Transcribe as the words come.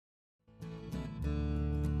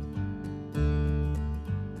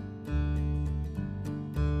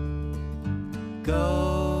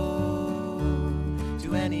go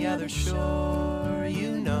to any other shore,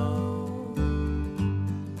 you know.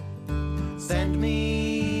 Send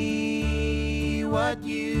me what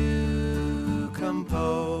you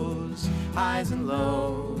compose, highs and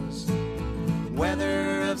lows,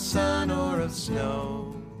 weather of sun or of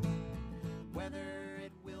snow, whether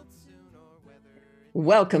it wilts soon or whether it...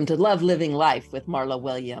 Welcome to Love Living Life with Marla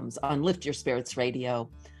Williams on Lift Your Spirits Radio.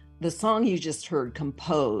 The song you just heard,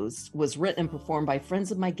 Composed, was written and performed by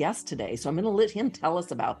friends of my guest today, so I'm going to let him tell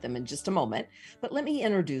us about them in just a moment, but let me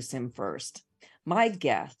introduce him first. My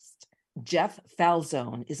guest, Jeff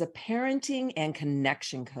Falzone, is a parenting and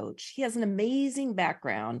connection coach. He has an amazing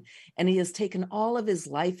background, and he has taken all of his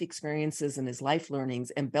life experiences and his life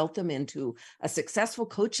learnings and built them into a successful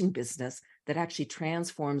coaching business that actually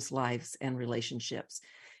transforms lives and relationships.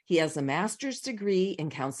 He has a master's degree in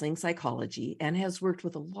counseling psychology and has worked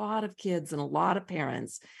with a lot of kids and a lot of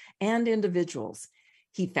parents and individuals.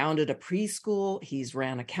 He founded a preschool, he's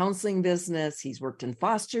ran a counseling business, he's worked in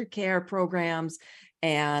foster care programs,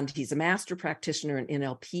 and he's a master practitioner in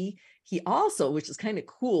NLP. He also, which is kind of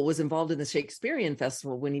cool, was involved in the Shakespearean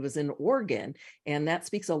Festival when he was in Oregon, and that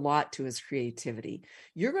speaks a lot to his creativity.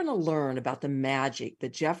 You're going to learn about the magic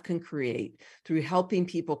that Jeff can create through helping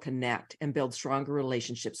people connect and build stronger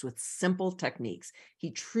relationships with simple techniques.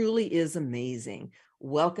 He truly is amazing.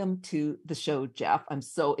 Welcome to the show, Jeff. I'm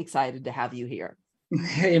so excited to have you here.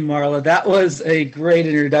 Hey, Marla, that was a great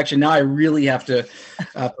introduction. Now I really have to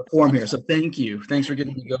perform here. So thank you. Thanks for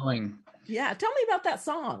getting me going. Yeah. Tell me about that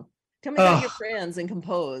song. Tell me about your friends and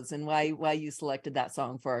Compose and why you selected that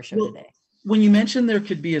song for our show today. When you mentioned there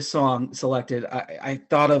could be a song selected, I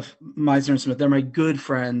thought of Meisner and Smith. They're my good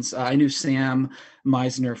friends. I knew Sam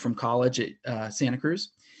Meisner from college at Santa Cruz.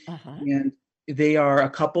 And they are a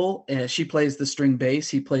couple. She plays the string bass.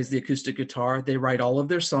 He plays the acoustic guitar. They write all of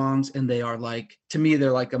their songs, and they are like, to me,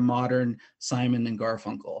 they're like a modern Simon and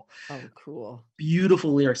Garfunkel. Oh, cool.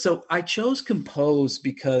 Beautiful lyrics. So I chose Compose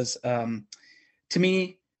because to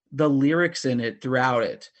me, the lyrics in it throughout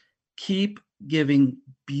it keep giving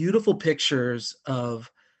beautiful pictures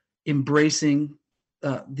of embracing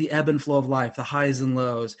the ebb and flow of life, the highs and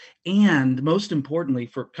lows, and most importantly,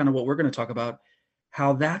 for kind of what we're going to talk about,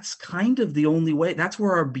 how that's kind of the only way. That's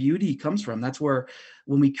where our beauty comes from. That's where,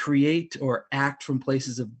 when we create or act from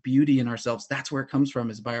places of beauty in ourselves, that's where it comes from,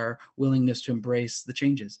 is by our willingness to embrace the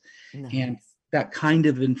changes. Nice. And that kind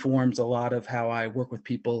of informs a lot of how I work with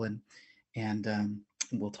people, and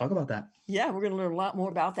we'll talk about that. Yeah, we're going to learn a lot more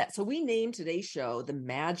about that. So we named today's show The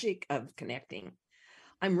Magic of Connecting.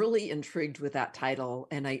 I'm really intrigued with that title,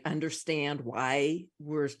 and I understand why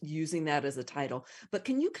we're using that as a title. But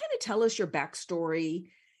can you kind of tell us your backstory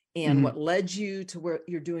and what led you to where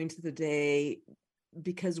you're doing today?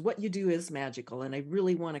 Because what you do is magical, and I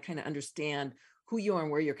really want to kind of understand who you are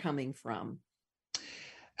and where you're coming from.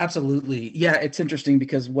 Absolutely. Yeah, it's interesting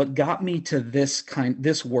because what got me to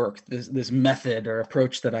this work, this method or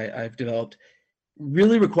approach that I've developed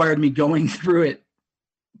really required me going through it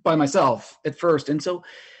by myself at first. And so,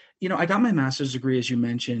 I got my master's degree, as you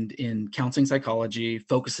mentioned, in counseling psychology,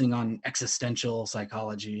 focusing on existential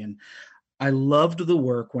psychology. And I loved the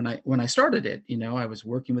work when I started it. I was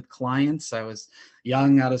working with clients. I was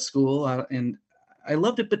young, out of school, and I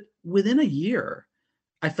loved it. But within a year,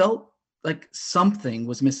 I felt like something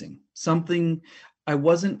was missing. I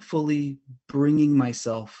wasn't fully bringing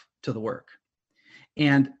myself to the work.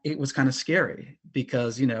 And it was kind of scary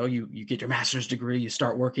because, you get your master's degree, you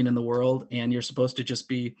start working in the world, and you're supposed to just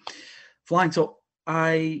be flying. So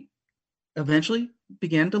I eventually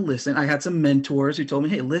began to listen. I had some mentors who told me,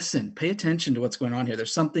 hey, listen, pay attention to what's going on here.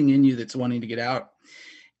 There's something in you that's wanting to get out.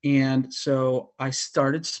 And so I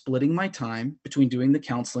started splitting my time between doing the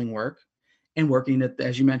counseling work and working at,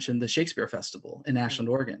 as you mentioned, the Shakespeare Festival in Ashland,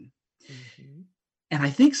 Oregon. And I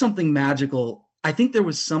think something magical, there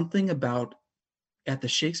was something about at the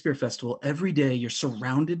Shakespeare Festival, every day you're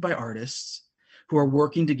surrounded by artists who are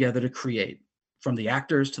working together to create, from the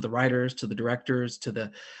actors to the writers to the directors to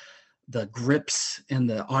the grips and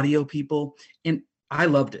the audio people. And I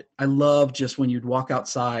loved it. I loved just when you'd walk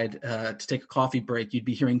outside to take a coffee break, you'd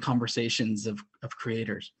be hearing conversations of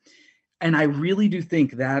creators. And I really do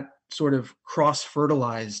think that sort of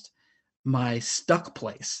cross-fertilized my stuck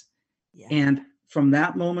place. Yeah. And from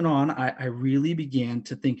that moment on, I really began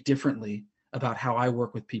to think differently about how I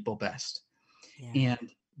work with people best. Yeah.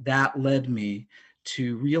 And that led me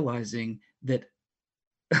to realizing that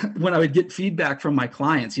when I would get feedback from my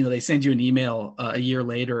clients, they send you an email a year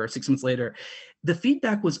later or 6 months later, the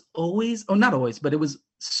feedback was always, not always, but it was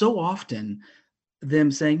so often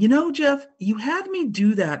them saying, Jeff, you had me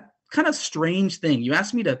do that kind of strange thing. You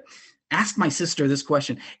asked me to ask my sister this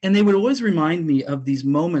question. And they would always remind me of these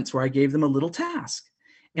moments where I gave them a little task.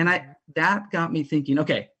 And that got me thinking,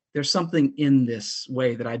 okay, there's something in this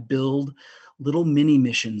way that I build little mini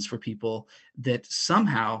missions for people that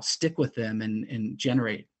somehow stick with them and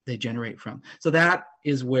generate from. So that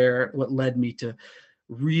is what led me to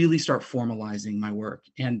really start formalizing my work.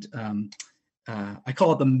 And I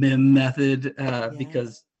call it the MIM method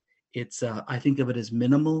because it's, I think of it as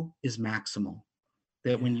minimal is maximal.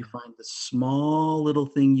 That when you find the small little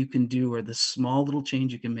thing you can do or the small little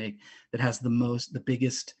change you can make that has the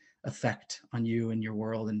biggest effect on you and your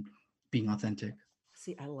world and being authentic.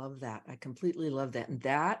 See, I love that. I completely love that. And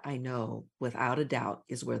that I know without a doubt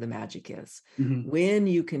is where the magic is. Mm-hmm. When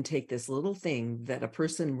you can take this little thing that a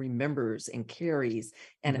person remembers and carries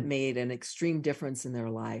and it made an extreme difference in their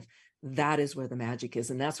life, that is where the magic is.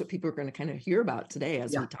 And that's what people are going to kind of hear about today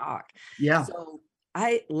as we talk. Yeah.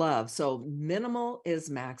 So minimal is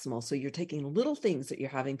maximal. So you're taking little things that you're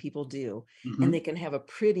having people do and they can have a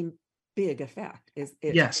pretty big effect.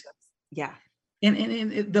 Yes. Yeah.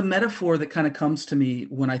 And the metaphor that kind of comes to me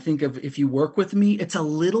when I think of if you work with me, it's a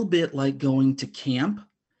little bit like going to camp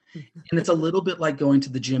and it's a little bit like going to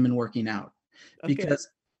the gym and working out because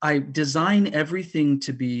I design everything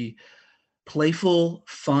to be playful,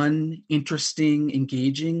 fun, interesting,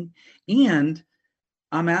 engaging. And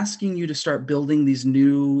I'm asking you to start building these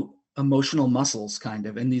new emotional muscles kind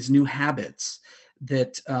of, and these new habits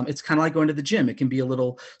that it's kind of like going to the gym. It can be a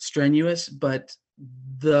little strenuous, but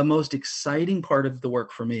the most exciting part of the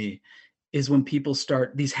work for me is when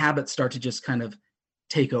these habits start to just kind of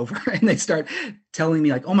take over and they start telling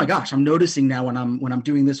me like, oh my gosh, I'm noticing now when I'm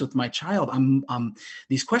doing this with my child,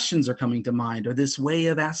 these questions are coming to mind or this way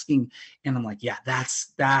of asking. And I'm like, yeah,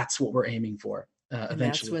 that's what we're aiming for. Eventually. And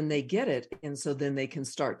that's when they get it. And so then they can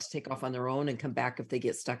start to take off on their own and come back if they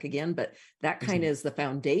get stuck again. But that kind of is the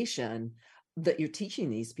foundation that you're teaching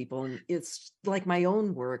these people. And it's like my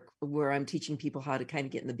own work where I'm teaching people how to kind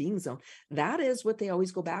of get in the being zone. That is what they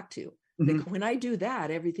always go back to. When I do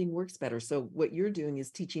that, everything works better. So what you're doing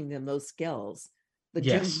is teaching them those skills,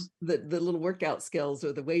 the little workout skills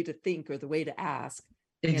or the way to think or the way to ask.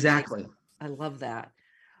 Exactly. I love that.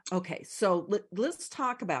 Okay. So let's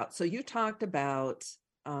talk about, so you talked about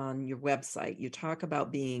on your website, you talk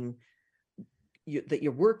about that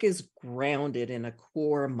your work is grounded in a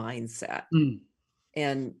core mindset.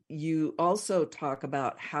 And you also talk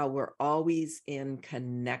about how we're always in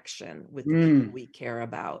connection with the people we care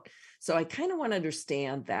about. So I kind of want to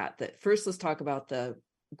understand that first, let's talk about the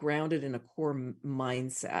grounded in a core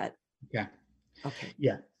mindset. Yeah. Okay.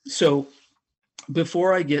 Yeah. So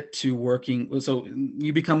before I get to working, so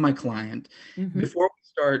you become my client. Before we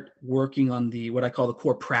start working on what I call the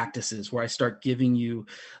core practices, where I start giving you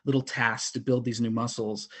little tasks to build these new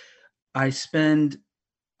muscles, I spend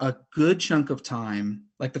a good chunk of time,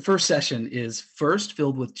 like the first session is first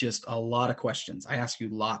filled with just a lot of questions. I ask you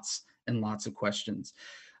lots and lots of questions,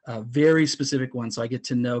 very specific ones. So I get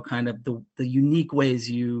to know kind of the unique ways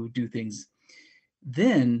you do things.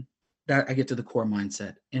 Then that I get to the core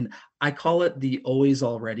mindset. And I call it the always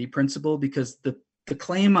already principle because the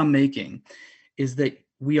claim I'm making is that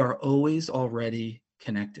we are always already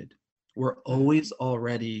connected. We're always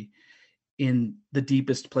already in the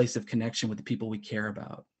deepest place of connection with the people we care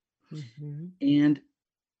about. And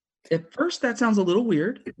at first that sounds a little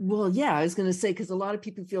weird. Well, yeah, I was going to say, because a lot of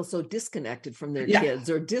people feel so disconnected from their kids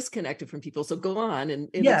or disconnected from people. So go on and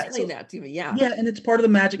explain that to me. Yeah. And it's part of the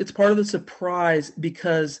magic. It's part of the surprise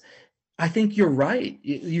because I think you're right.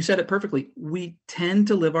 You said it perfectly. We tend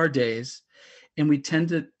to live our days and we tend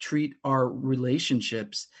to treat our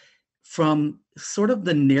relationships from sort of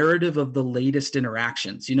the narrative of the latest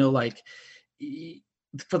interactions, like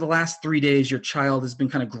for the last 3 days, your child has been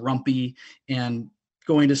kind of grumpy and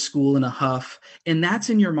going to school in a huff. And that's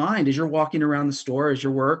in your mind as you're walking around the store, as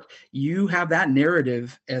your work, you have that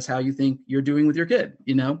narrative as how you think you're doing with your kid,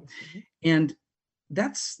 and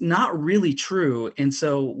that's not really true. And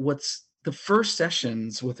so the first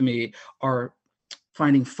sessions with me are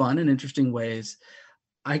finding fun and interesting ways.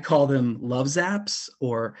 I call them love zaps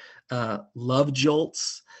or love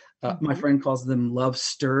jolts. My friend calls them love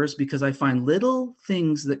stirs because I find little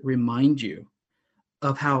things that remind you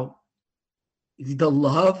of how the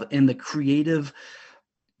love and the creative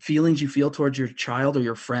feelings you feel towards your child or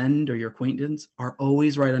your friend or your acquaintance are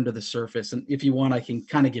always right under the surface. And if you want, I can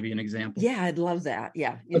kind of give you an example. Yeah, I'd love that.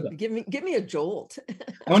 Yeah. Okay. Give me a jolt.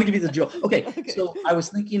 I want to give you the jolt. Okay. So I was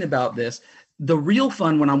thinking about this. The real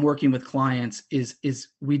fun when I'm working with clients is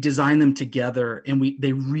we design them together and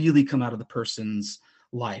they really come out of the person's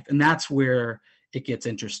life. And that's where it gets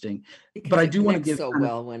interesting. Because but I do want to give so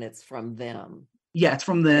well when it's from them. Yeah, it's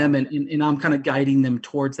from them, and I'm kind of guiding them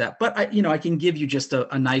towards that. But I can give you just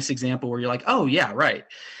a nice example where you're like, oh yeah, right.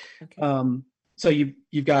 Okay. So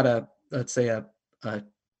you've got let's say a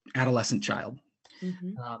adolescent child.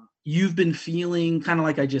 Mm-hmm. You've been feeling kind of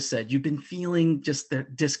like I just said, you've been feeling just they're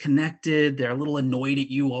disconnected. They're a little annoyed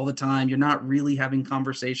at you all the time. You're not really having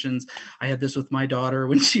conversations. I had this with my daughter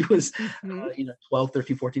when she was, 12,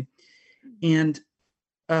 13, 14. And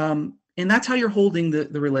that's how you're holding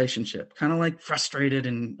the relationship, kind of like frustrated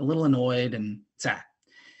and a little annoyed and sad.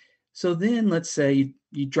 So then let's say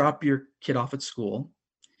you drop your kid off at school.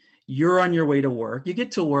 You're on your way to work. You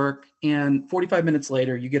get to work, and 45 minutes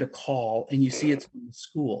later, you get a call, and you see it's from the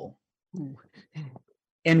school. Ooh.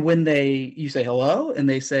 And when you say hello, and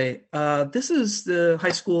they say, "This is the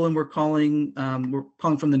high school, and we're calling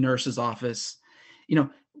from the nurse's office."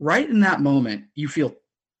 Right in that moment, you feel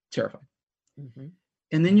terrified. Mm-hmm.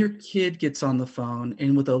 And then your kid gets on the phone,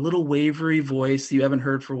 and with a little wavery voice you haven't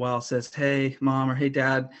heard for a while, says, "Hey, Mom," or "Hey,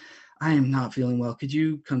 Dad, I am not feeling well. Could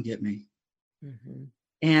you come get me?" Mm-hmm.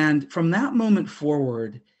 And from that moment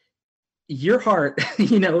forward, your heart,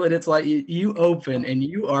 and it's like you open, and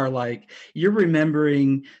you're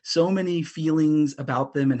remembering so many feelings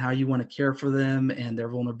about them and how you want to care for them and their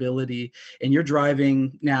vulnerability. And you're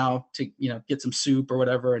driving now to, get some soup or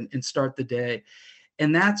whatever and start the day.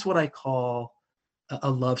 And that's what I call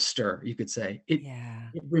a love stir, you could say.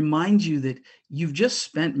 It reminds you that you've just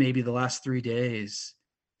spent maybe the last 3 days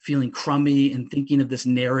feeling crummy and thinking of this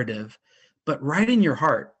narrative. But right in your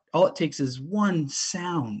heart, all it takes is one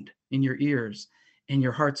sound in your ears and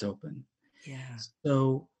your heart's open. Yeah.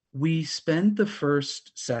 So we spend the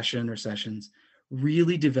first session or sessions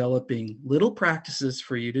really developing little practices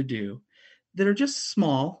for you to do that are just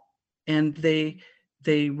small, and they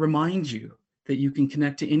remind you that you can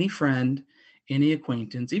connect to any friend, any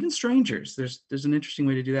acquaintance, even strangers. There's an interesting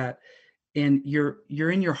way to do that. And you're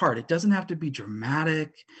in your heart. It doesn't have to be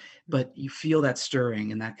dramatic, but you feel that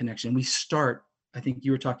stirring and that connection. We start, I think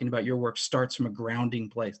you were talking about your work starts from a grounding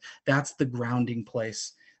place. That's the grounding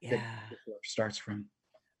place that the work starts from.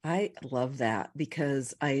 I love that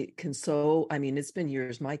because it's been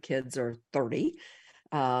years. My kids are 30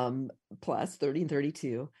 plus 30 and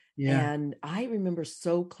 32. Yeah. And I remember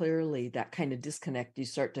so clearly that kind of disconnect you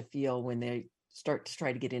start to feel when they start to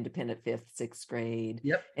try to get independent 5th, 6th grade.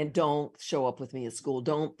 Yep. And don't show up with me at school.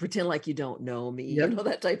 Don't pretend like you don't know me, Yep.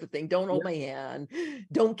 that type of thing. Don't hold my hand.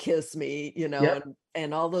 Don't kiss me, Yep.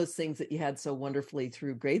 and all those things that you had so wonderfully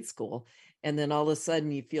through grade school. And then all of a sudden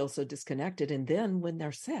you feel so disconnected. And then when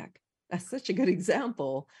they're sick, that's such a good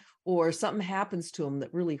example, or something happens to them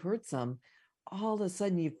that really hurts them, all of a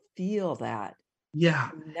sudden you feel that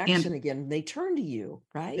connection again. They turn to you,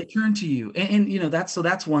 right? They turn to you. And that's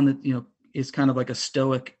one that, is kind of like a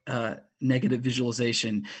stoic negative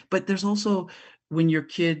visualization. But there's also when your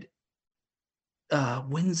kid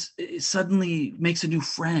suddenly makes a new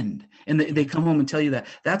friend, and they come home and tell you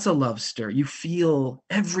that's a love stir. You feel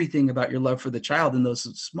everything about your love for the child in those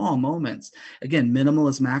small moments. Again, minimal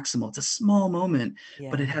is maximal. It's a small moment,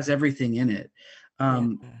 but it has everything in it.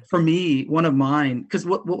 For me, one of mine, because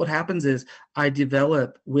what happens is I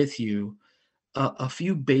develop with you a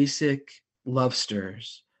few basic love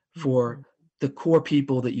stirs for the core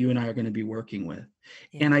people that you and I are going to be working with.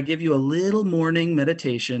 Yeah. And I give you a little morning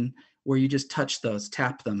meditation where you just touch those,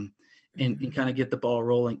 tap them, and kind of get the ball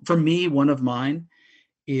rolling. For me, one of mine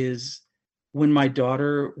is when my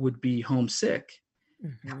daughter would be homesick.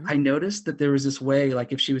 I noticed that there was this way,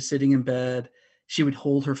 like if she was sitting in bed, she would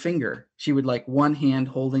hold her finger. She would like one hand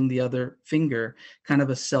holding the other finger, kind of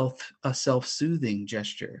a self-soothing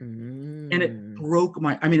gesture. And it broke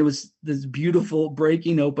it was this beautiful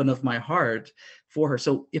breaking open of my heart for her.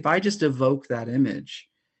 So if I just evoke that image,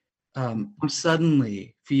 I'm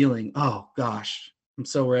suddenly feeling, oh gosh, I'm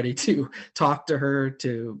so ready to talk to her,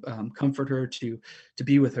 to comfort her, to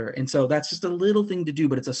be with her. And so that's just a little thing to do,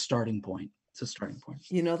 but it's a starting point. It's a starting point.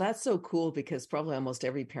 That's so cool because probably almost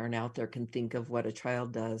every parent out there can think of what a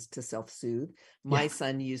child does to self-soothe. My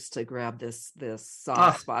son used to grab this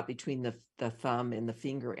soft spot between the thumb and the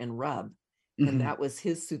finger and rub. And that was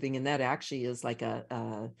his soothing. And that actually is like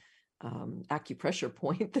a acupressure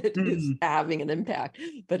point that is having an impact.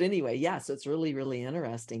 But anyway, so it's really, really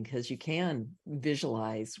interesting because you can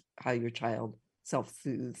visualize how your child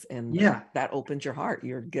self-soothes, and that opens your heart.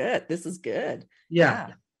 You're good. This is good. Yeah.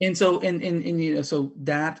 And so, so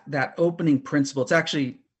that opening principle, it's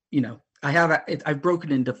actually, I've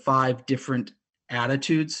broken into 5 different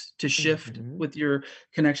attitudes to shift with your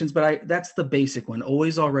connections, but that's the basic one,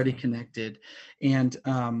 always already connected. And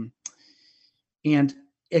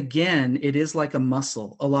again, it is like a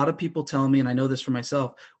muscle. A lot of people tell me, and I know this for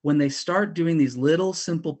myself, when they start doing these little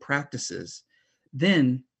simple practices,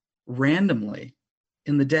 then randomly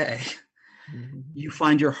in the day, you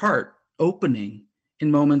find your heart opening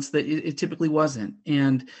in moments that it typically wasn't.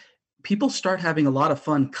 And people start having a lot of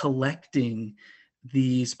fun collecting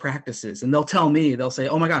these practices, and they'll tell me, they'll say,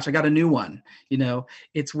 oh my gosh, I got a new one.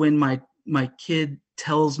 It's when my kid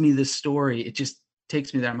tells me this story, it just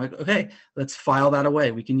takes me there. I'm like, okay, let's file that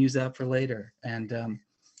away. We can use that for later. And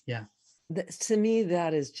yeah. To me,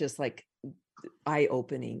 that is just like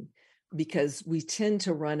eye-opening, because we tend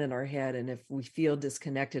to run in our head. And if we feel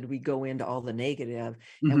disconnected, we go into all the negative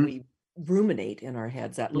and we ruminate in our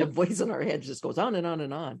heads. That little voice in our head just goes on and on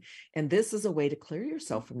and on. And this is a way to clear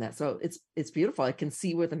yourself from that. So it's beautiful. I can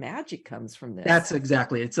see where the magic comes from this. That's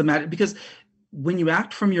exactly. It's a magic, because when you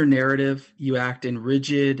act from your narrative, you act in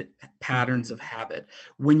rigid patterns of habit.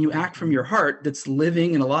 When you act from your heart that's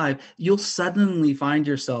living and alive, you'll suddenly find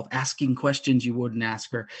yourself asking questions you wouldn't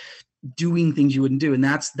ask, or doing things you wouldn't do. And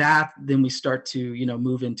that's that. Then we start to,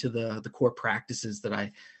 move into the core practices that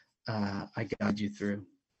I guide you through.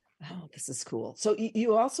 Oh, this is cool. So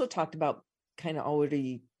you also talked about kind of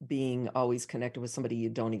already being always connected with somebody you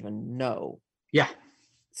don't even know. Yeah.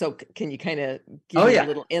 So can you kind of give me a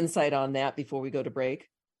little insight on that before we go to break?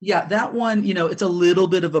 Yeah, that one, it's a little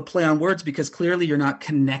bit of a play on words, because clearly you're not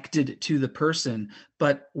connected to the person.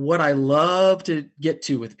 But what I love to get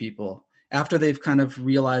to with people after they've kind of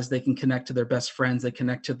realized they can connect to their best friends, they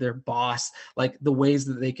connect to their boss, like the ways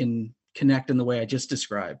that they can connect in the way I just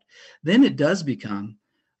described, then it does become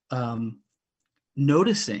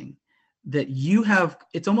noticing that you have,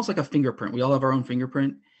 it's almost like a fingerprint. We all have our own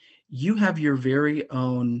fingerprint. You have your very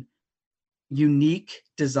own unique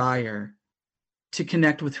desire to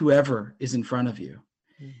connect with whoever is in front of you.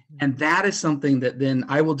 And that is something that then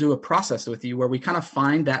I will do a process with you where we kind of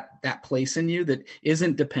find that place in you that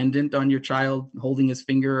isn't dependent on your child holding his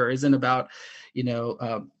finger, or isn't about,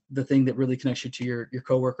 the thing that really connects you to your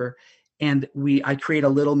coworker. And I create a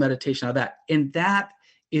little meditation out of that. And that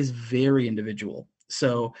is very individual.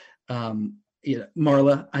 So,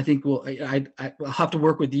 Marla, I think I'll have to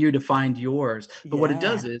work with you to find yours. But what it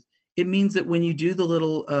does is, it means that when you do the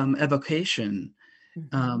little evocation,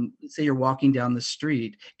 say you're walking down the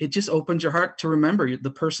street, it just opens your heart to remember the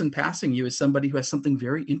person passing you is somebody who has something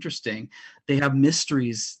very interesting. They have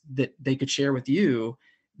mysteries that they could share with you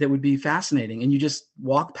that would be fascinating. And you just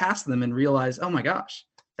walk past them and realize, oh my gosh,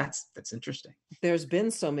 that's interesting. There's been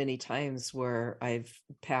so many times where I've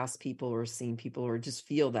passed people or seen people or just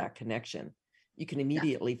feel that connection. You can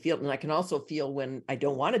immediately feel it. And I can also feel when I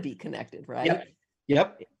don't want to be connected, right?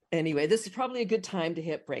 Yep. Anyway, this is probably a good time to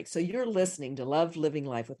hit break. So you're listening to Love Living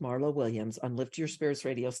Life with Marla Williams on Lift Your Spirits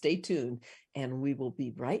Radio. Stay tuned, and we will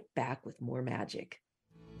be right back with more magic.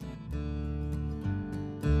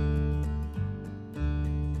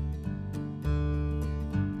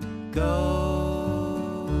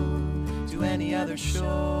 Go to any other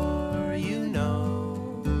shore you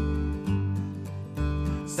know.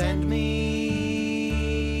 Send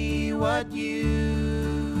me what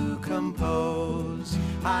you compose,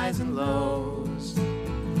 highs and lows,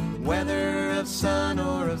 whether of sun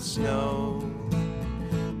or of snow,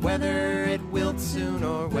 whether it wilts soon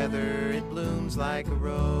or whether it blooms like a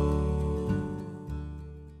rose.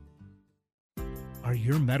 Are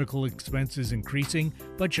your medical expenses increasing,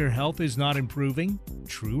 but your health is not improving?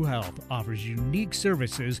 True Health offers unique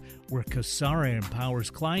services where Kasara empowers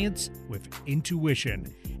clients with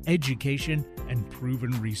intuition, education, and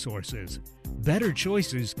proven resources. Better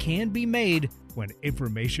choices can be made when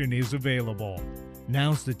information is available.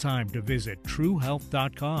 Now's the time to visit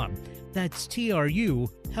truehealth.com. That's TRU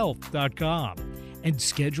health.com, and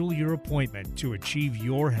schedule your appointment to achieve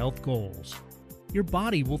your health goals. Your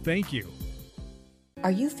body will thank you.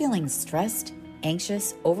 Are you feeling stressed,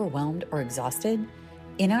 anxious, overwhelmed, or exhausted?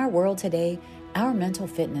 In our world today, our mental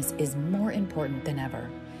fitness is more important than ever.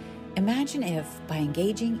 Imagine if, by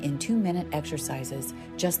engaging in 2-minute exercises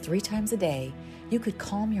just 3 times a day, you could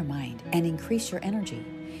calm your mind and increase your energy.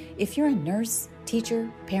 If you're a nurse,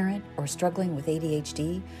 teacher, parent, or struggling with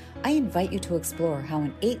ADHD, I invite you to explore how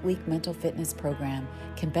an 8-week mental fitness program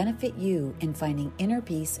can benefit you in finding inner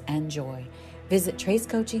peace and joy. Visit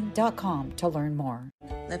tracecoaching.com to learn more.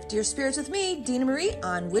 Lift your spirits with me, Dina Marie,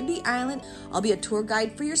 on Whidbey Island. I'll be a tour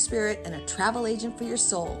guide for your spirit and a travel agent for your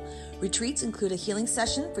soul. Retreats include a healing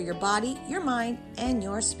session for your body, your mind, and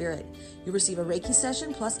your spirit. You'll receive a Reiki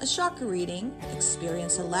session plus a chakra reading,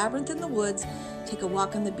 experience a labyrinth in the woods, take a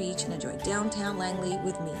walk on the beach, and enjoy downtown Langley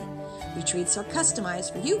with me. Retreats are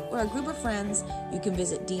customized for you or a group of friends. You can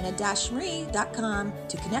visit dina-marie.com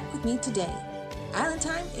to connect with me today. Island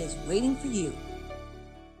Time is waiting for you.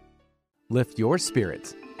 Lift your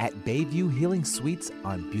spirits at Bayview Healing Suites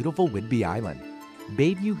on beautiful Whidbey Island.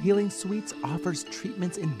 Bayview Healing Suites offers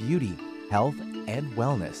treatments in beauty, health, and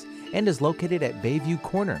wellness, and is located at Bayview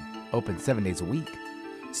Corner, open 7 days a week.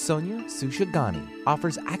 Sonia Sushagani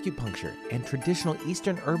offers acupuncture and traditional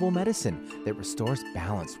Eastern herbal medicine that restores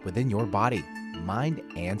balance within your body, mind,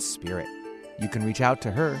 and spirit. You can reach out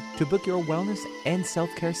to her to book your wellness and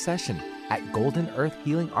self-care session at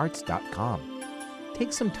goldenearthhealingarts.com.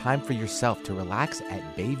 Take some time for yourself to relax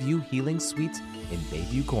at Bayview Healing Suites in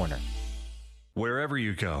Bayview Corner. Wherever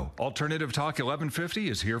you go, Alternative Talk 1150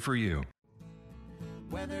 is here for you.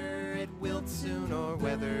 Whether it wilts soon or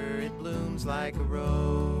whether it blooms like a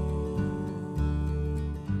rose,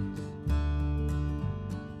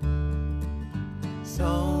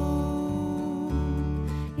 sewn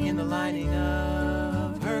in the lining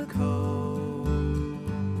of her coat.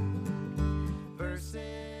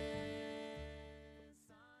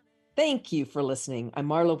 Thank you for listening. I'm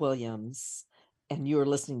Marla Williams, and you are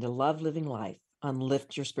listening to Love Living Life on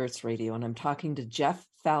Lift Your Spirits Radio. And I'm talking to Jeff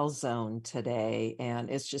Falzone today, and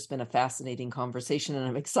it's just been a fascinating conversation, and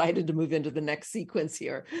I'm excited to move into the next sequence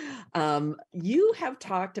here. You have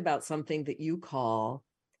talked about something that you call,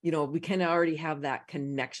 we can already have that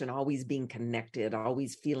connection, always being connected,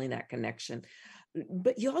 always feeling that connection.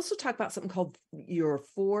 But you also talk about something called your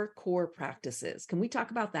 4 core practices. Can we talk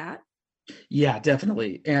about that? Yeah,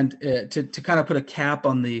 definitely. And to kind of put a cap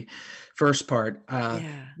on the first part,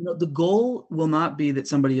 the goal will not be that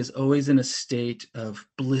somebody is always in a state of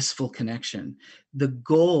blissful connection. The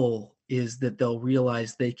goal is that they'll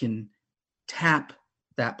realize they can tap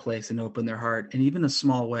that place and open their heart, and even a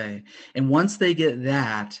small way. And once they get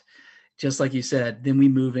that, just like you said, then we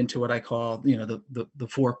move into what I call, the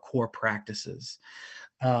 4 core practices.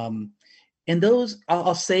 And those,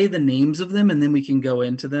 I'll say the names of them, and then we can go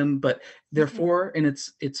into them. But they're 4, and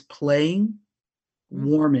it's playing,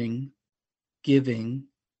 warming, giving,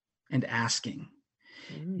 and asking.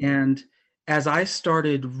 And as I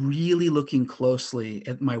started really looking closely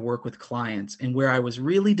at my work with clients, and where I was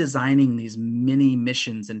really designing these mini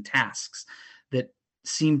missions and tasks that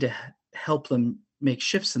seemed to help them make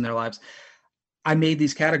shifts in their lives, I made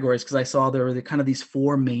these categories because I saw there were these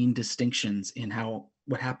 4 main distinctions in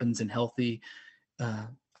what happens in healthy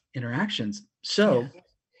interactions. So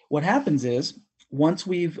what happens is, once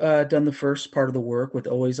we've done the first part of the work with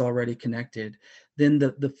Always Already Connected, then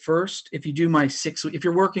the first, if you do if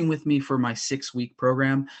you're working with me for my 6-week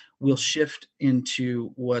program, we'll shift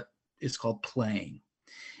into what is called playing.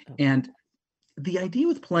 Okay. And the idea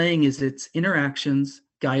with playing is it's interactions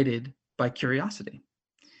guided by curiosity.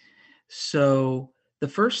 So the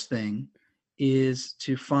first thing is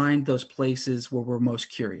to find those places where we're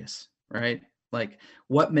most curious, right? Like,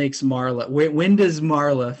 what makes Marla, when does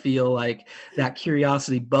Marla feel like that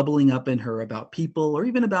curiosity bubbling up in her about people or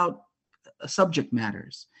even about subject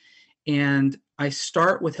matters? And I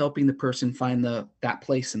start with helping the person find that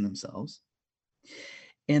place in themselves.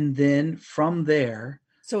 And then from there,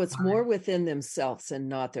 so it's more within themselves and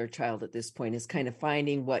not their child at this point, is kind of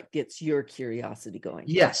finding what gets your curiosity going.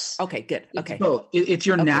 Yes. Okay, good. Okay. So it's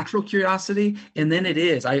your natural curiosity. And then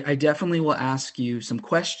I definitely will ask you some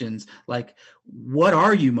questions like, what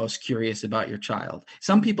are you most curious about your child?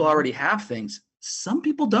 Some people already have things. Some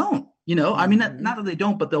people don't, I mean, not that they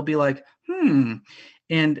don't, but they'll be like,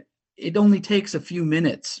 and it only takes a few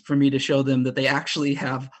minutes for me to show them that they actually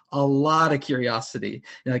have a lot of curiosity.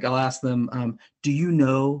 Like, I'll ask them, do you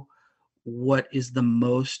know what is the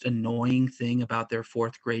most annoying thing about their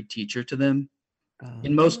 4th grade teacher to them?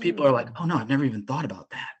 And most people are like, oh no, I've never even thought about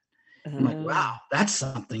that. I'm like, wow, that's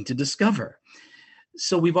something to discover.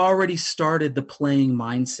 So we've already started the playing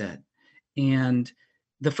mindset. And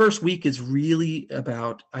the first week is really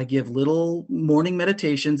about, I give little morning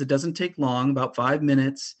meditations. It doesn't take long, about 5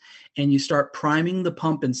 minutes. And you start priming the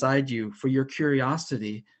pump inside you for your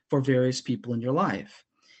curiosity for various people in your life.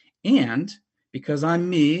 And because I'm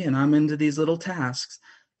me and I'm into these little tasks,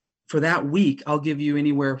 for that week, I'll give you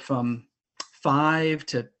anywhere from 5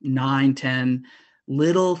 to 9, 10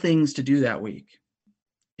 little things to do that week,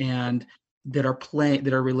 and that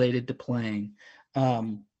are related to playing.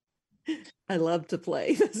 I love to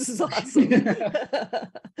play. This is awesome.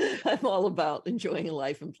 I'm all about enjoying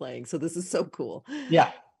life and playing. So this is so cool.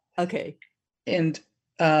 Yeah. Okay. And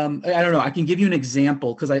I don't know, I can give you an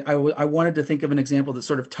example because I wanted to think of an example that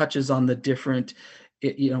sort of touches on the different,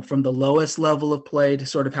 from the lowest level of play to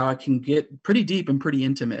sort of how I can get pretty deep and pretty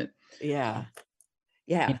intimate. Yeah.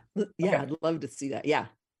 Okay. I'd love to see that. Yeah.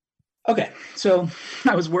 Okay. So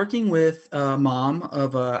I was working with a mom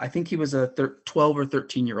of I think he was a 12 or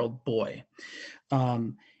 13-year-old boy.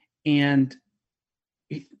 And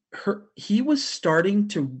he was starting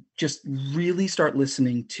to just really start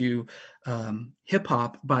listening to hip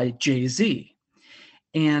hop by Jay-Z.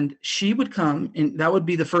 And she would come, and that would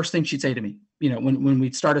be the first thing she'd say to me. You know, when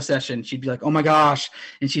we'd start a session, she'd be like, "Oh my gosh,"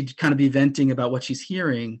 and she'd kind of be venting about what she's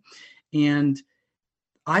hearing. And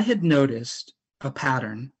I had noticed a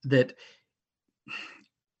pattern that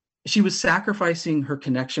she was sacrificing her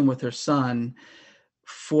connection with her son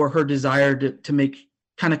for her desire to make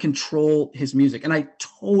kind of control his music. And I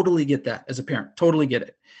totally get that as a parent, totally get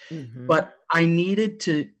it. Mm-hmm. But I needed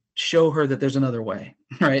to show her that there's another way,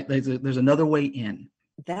 right? There's another way in.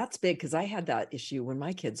 That's big, because I had that issue when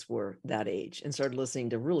my kids were that age and started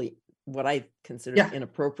listening to really what I considered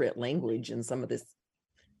inappropriate language in some of this.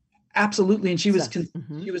 Absolutely. And she was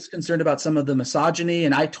she was concerned about some of the misogyny,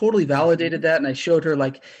 and I totally validated that. And I showed her,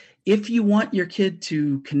 like, if you want your kid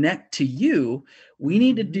to connect to you, we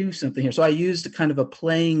need to do something here. So I used kind of a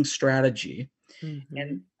playing strategy.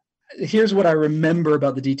 And here's what I remember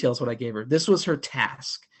about the details, what I gave her. This was her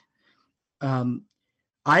task.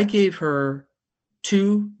 I gave her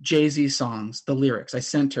 2 Jay-Z songs, the lyrics. I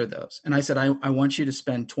sent her those. And I said, I want you to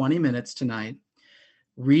spend 20 minutes tonight,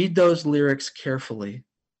 read those lyrics carefully.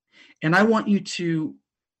 And I want you to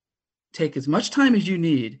take as much time as you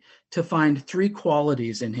need to find 3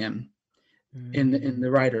 qualities in him, in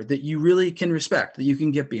the writer, that you really can respect, that you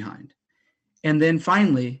can get behind. And then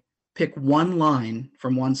finally, pick 1 line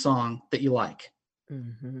from 1 song that you like.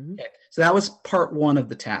 Okay. So that was part 1 of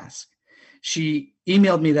the task. She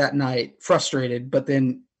emailed me that night, frustrated, but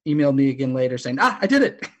then emailed me again later saying, I did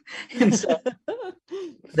it. And so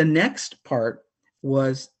the next part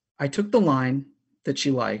was, I took the line that she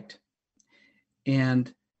liked,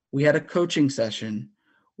 and we had a coaching session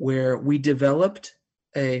where we developed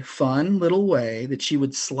a fun little way that she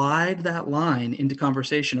would slide that line into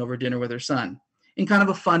conversation over dinner with her son, in kind of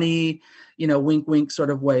a funny, wink, wink sort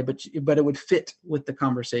of way, but it would fit with the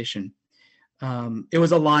conversation. It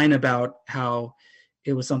was a line about how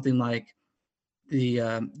it was something like,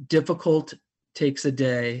 the difficult takes a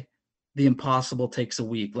day, the impossible takes a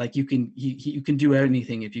week. Like you can do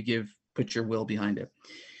anything if you put your will behind it.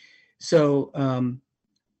 So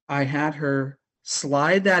I had her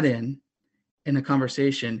slide that in a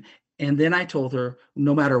conversation. And then I told her,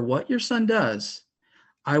 no matter what your son does,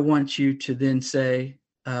 I want you to then say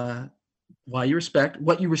what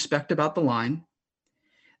you respect about the line.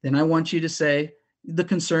 Then I want you to say the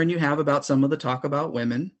concern you have about some of the talk about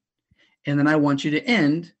women. And then I want you to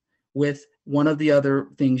end with one of the other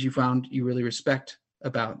things you found you really respect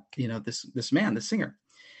about, this man, the singer.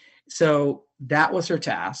 So that was her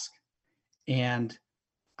task. And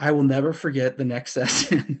I will never forget the next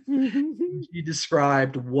session. She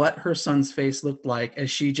described what her son's face looked like as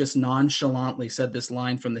she just nonchalantly said this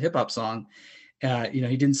line from the hip hop song. He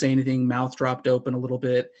didn't say anything, mouth dropped open a little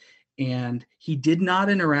bit. And he did not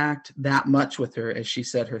interact that much with her as she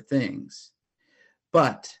said her things.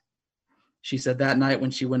 But she said that night when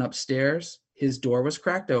she went upstairs, his door was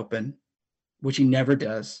cracked open, which he never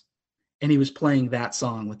does. And he was playing that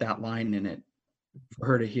song with that line in it for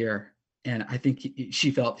her to hear. And I think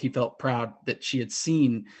he felt proud that she had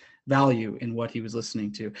seen value in what he was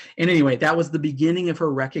listening to. And anyway, that was the beginning of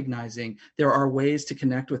her recognizing there are ways to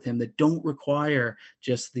connect with him that don't require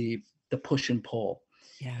just the push and pull.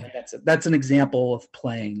 Yeah, that's an example of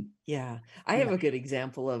playing. Yeah, I have a good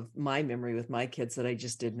example of my memory with my kids that I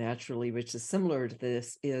just did naturally, which is similar to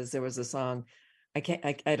this. Is there was a song,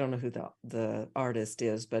 I don't know who the artist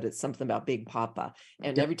is, but it's something about Big Papa.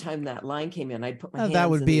 And every time that line came in, I'd put my hands in the air. That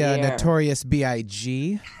would be a Notorious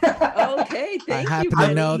B.I.G. Okay, thank you. I happen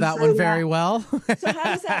to know that one very well. So how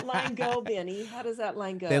does that line go, Benny? How does that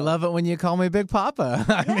line go? They love it when you call me Big Papa.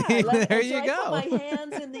 There you go. I put my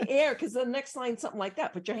hands in the air, because the next line something like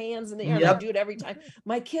that. Put your hands in the air. And I do it every time.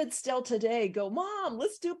 My kids still today go, Mom,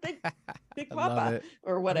 let's do Big Papa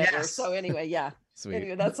or whatever. Yes. So anyway, yeah. Sweet.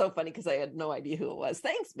 Anyway, that's so funny because I had no idea who it was.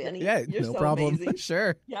 Thanks, Benny. Yeah, you're no so problem. Amazing.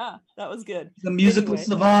 Sure. Yeah, that was good. The musical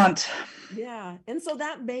savant. Yeah, and so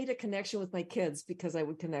that made a connection with my kids because I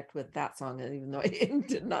would connect with that song, and even though I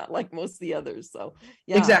did not like most of the others. So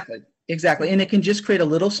yeah, exactly, and it can just create a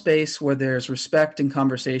little space where there's respect and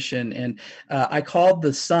conversation. And I called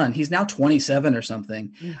the son. He's now 27 or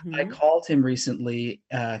something. I called him recently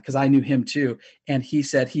because I knew him too, and he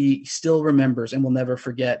said he still remembers and will never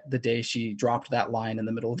forget the day she dropped that line in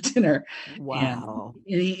the middle of dinner. Wow.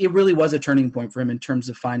 And it really was a turning point for him in terms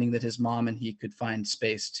of finding that his mom and he could find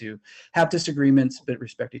space to have disagreements but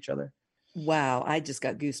respect each other. Wow, I just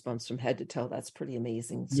got goosebumps from head to toe. That's pretty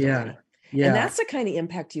amazing story. Yeah. And that's the kind of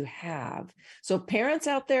impact you have. So parents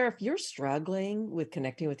out there, if you're struggling with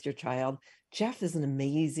connecting with your child, Jeff is an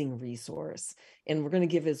amazing resource, and we're going to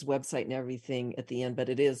give his website and everything at the end, but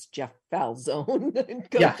it is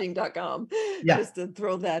jefffalzonecoaching.com. Yeah. Just to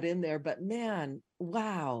throw that in there. But man,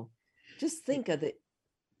 wow. Just think of the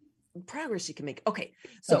progress you can make. Okay.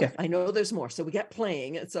 So I know there's more. So we got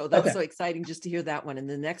playing. So that's so exciting just to hear that one. And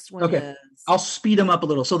the next one is, I'll speed them up a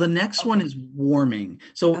little. So the next one is warming.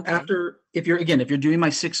 So after, if you're doing my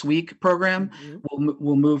 6-week program,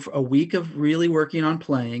 we'll move a week of really working on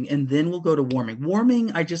playing, and then we'll go to warming.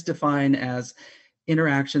 Warming, I just define as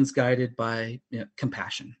interactions guided by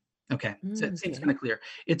compassion. Okay. So it seems kind of clear.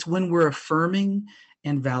 It's when we're affirming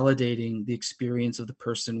and validating the experience of the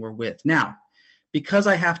person we're with. Now, because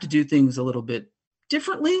I have to do things a little bit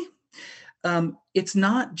differently, it's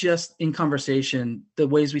not just in conversation, the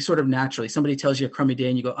ways we sort of naturally, somebody tells you a crummy day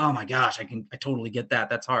and you go, oh my gosh, I totally get that.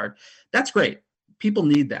 That's hard. That's great. People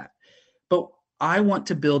need that. But I want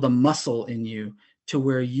to build a muscle in you to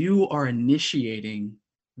where you are initiating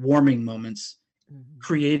warming moments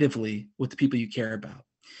creatively with the people you care about.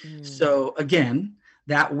 So again,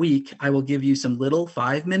 that week, I will give you some little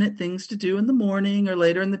 5-minute things to do in the morning or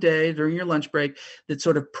later in the day during your lunch break that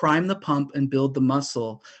sort of prime the pump and build the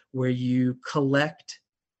muscle, where you collect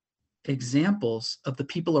examples of the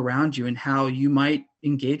people around you and how you might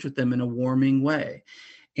engage with them in a warming way.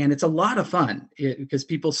 And it's a lot of fun because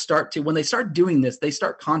people when they start doing this, they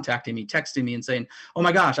start contacting me, texting me and saying, oh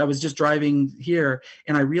my gosh, I was just driving here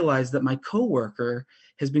and I realized that my coworker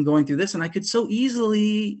has been going through this and I could so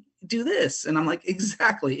easily do this. And I'm like,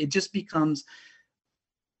 exactly. It just becomes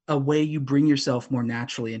a way you bring yourself more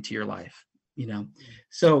naturally into your life,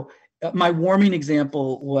 So my warming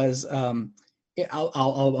example was,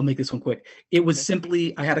 I'll make this one quick. It was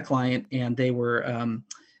simply, I had a client and they were,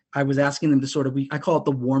 I was asking them to sort of, I call it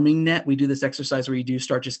the warming net. We do this exercise where you do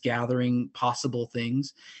start just gathering possible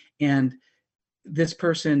things. And this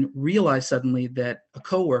person realized suddenly that a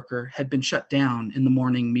coworker had been shut down in the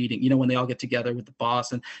morning meeting, when they all get together with the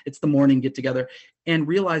boss and it's the morning get together, and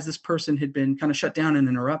realized this person had been kind of shut down and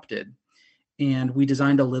interrupted. And we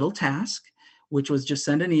designed a little task, which was just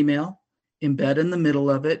send an email, embed in the middle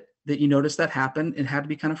of it that you noticed that happened. It had to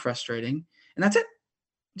be kind of frustrating. And that's it.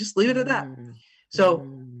 Just leave it at that. So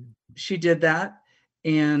she did that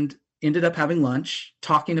and ended up having lunch,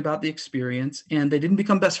 talking about the experience, and they didn't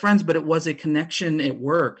become best friends, but it was a connection at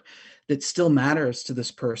work that still matters to this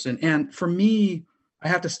person. And for me, I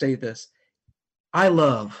have to state this. I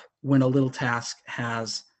love when a little task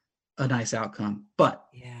has a nice outcome, but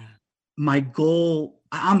my goal,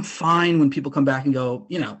 I'm fine when people come back and go,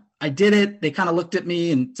 I did it. They kind of looked at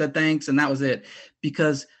me and said thanks, and that was it.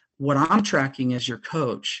 Because what I'm tracking as your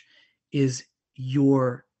coach is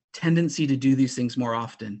your tendency to do these things more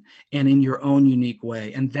often and in your own unique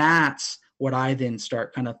way. And that's what I then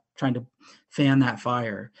start kind of trying to fan that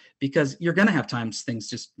fire, because you're going to have times things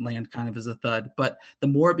just land kind of as a thud, but the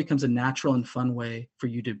more it becomes a natural and fun way for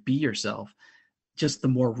you to be yourself, just the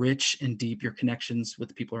more rich and deep your connections with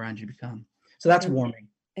the people around you become. So that's warming.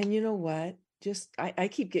 And you know what? Just, I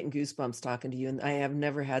keep getting goosebumps talking to you, and I have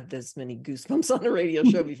never had this many goosebumps on a radio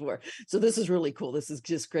show before. So this is really cool. This is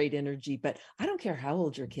just great energy, but I don't care how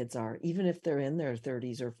old your kids are, even if they're in their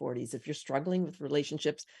 30s or 40s, if you're struggling with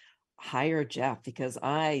relationships, hire Jeff, because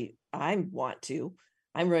I want to.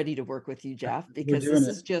 I'm ready to work with you, Jeff, because this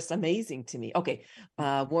is just amazing to me. Okay.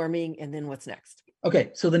 Warming. And then what's next?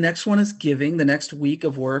 Okay. So the next one is giving. The next week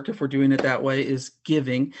of work, if we're doing it that way, is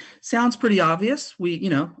giving. Sounds pretty obvious.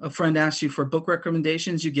 A friend asks you for book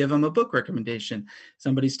recommendations, you give them a book recommendation.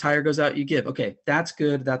 Somebody's tire goes out, you give. Okay. That's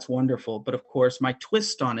good. That's wonderful. But of course, my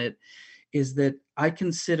twist on it is that I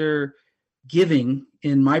consider giving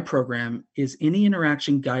in my program is any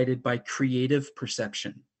interaction guided by creative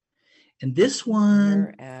perception. And this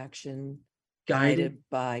one, interaction guided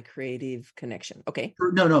by creative connection. Okay.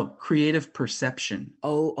 No, creative perception.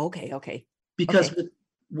 Oh, okay. Because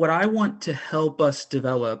what I want to help us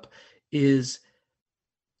develop is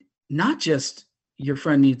not just your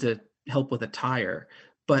friend needs help with a tire,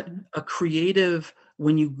 but a creative,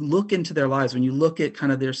 when you look into their lives, when you look at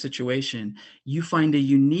kind of their situation, you find a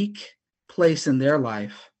unique place in their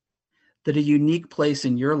life that a unique place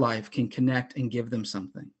in your life can connect and give them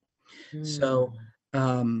something. So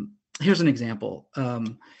here's an example.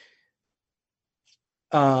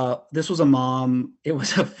 This was a mom. It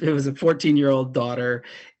was a 14-year-old daughter,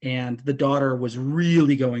 and the daughter was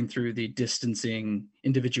really going through the distancing,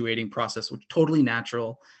 individuating process, which totally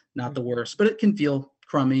natural, not the worst, but it can feel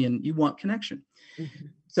crummy and you want connection.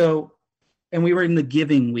 So, and we were in the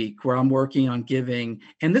giving week where I'm working on giving,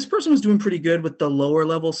 and this person was doing pretty good with the lower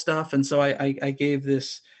level stuff. And so I gave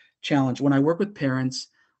this challenge. When I work with parents,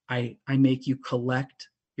 I make you collect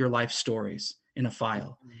your life stories in a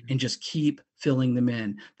file and just keep filling them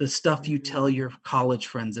in. The stuff you tell your college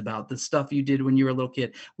friends about, the stuff you did when you were a little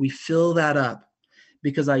kid, we fill that up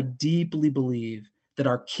because I deeply believe that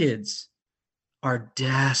our kids are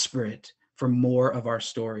desperate for more of our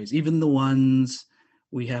stories, even the ones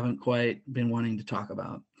we haven't quite been wanting to talk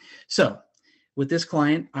about. So with this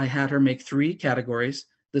client, I had her make 3 categories: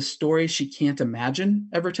 the stories she can't imagine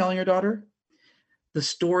ever telling her daughter, the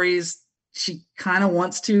stories she kind of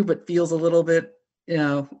wants to, but feels a little bit,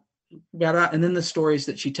 bad, and then the stories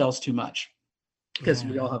that she tells too much, because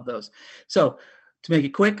we all have those. So to make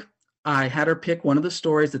it quick, I had her pick one of the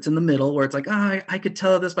stories that's in the middle where it's like, I could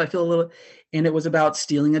tell this, but I feel a little, and it was about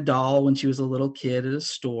stealing a doll when she was a little kid at a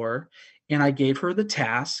store. And I gave her the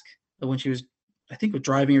task when she was, I think, with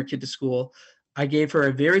driving her kid to school. I gave her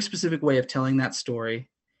a very specific way of telling that story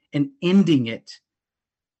and ending it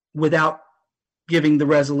without giving the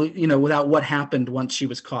resolution, without what happened once she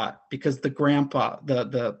was caught, because the grandpa,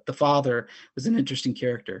 the father, was an interesting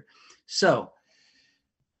character. So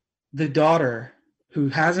the daughter, who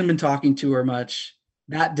hasn't been talking to her much,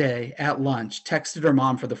 that day at lunch texted her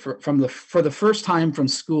mom for the first time from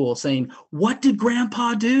school saying, "What did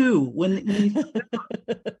grandpa do when he..."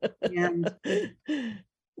 And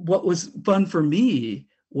what was fun for me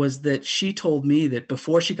was that she told me that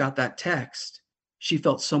before she got that text, she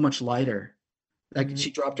felt so much lighter. Like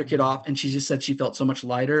she dropped her kid off and she just said she felt so much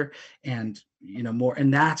lighter and, more.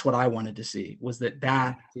 And that's what I wanted to see, was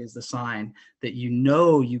that is the sign that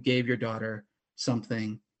you gave your daughter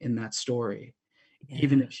something in that story,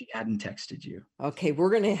 even if she hadn't texted you. Okay, we're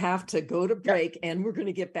going to have to go to break, and we're going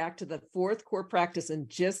to get back to the 4th core practice in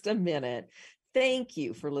just a minute. Thank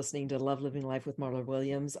you for listening to Love Living Life with Marla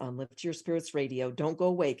Williams on Lift Your Spirits Radio. Don't go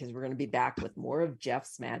away, because we're going to be back with more of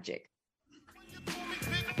Jeff's magic.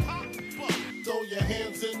 Throw your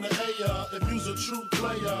hands in the air if you's a true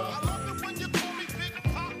player. I love it when you call me Big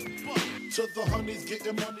Papa. To the honeys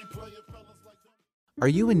getting money, playing fellas like that. Are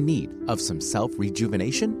you in need of some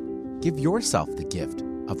self-rejuvenation? Give yourself the gift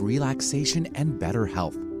of relaxation and better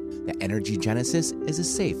health. The Energy Genesis is a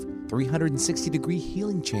safe 360-degree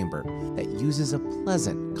healing chamber that uses a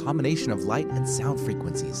pleasant combination of light and sound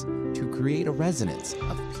frequencies to create a resonance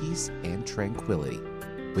of peace and tranquility.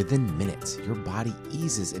 Within minutes, your body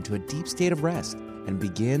eases into a deep state of rest and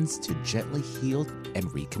begins to gently heal and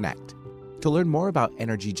reconnect. To learn more about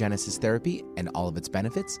Energy Genesis Therapy and all of its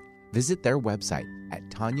benefits, visit their website at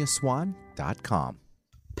tanyaswan.com.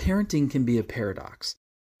 Parenting can be a paradox.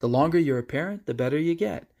 The longer you're a parent, the better you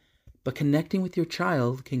get. But connecting with your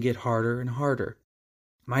child can get harder and harder.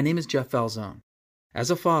 My name is Jeff Falzone. As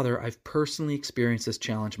a father, I've personally experienced this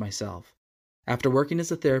challenge myself. After working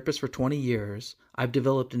as a therapist for 20 years, I've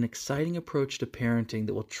developed an exciting approach to parenting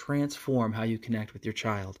that will transform how you connect with your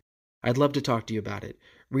child. I'd love to talk to you about it.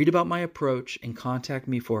 Read about my approach and contact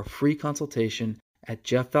me for a free consultation at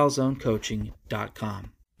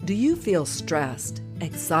jefffalzonecoaching.com. Do you feel stressed,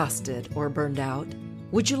 exhausted, or burned out?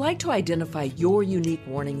 Would you like to identify your unique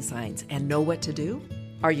warning signs and know what to do?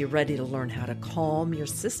 Are you ready to learn how to calm your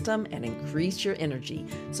system and increase your energy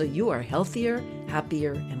so you are healthier,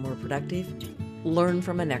 happier, and more productive? Learn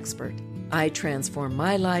from an expert. I transformed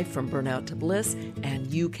my life from burnout to bliss, and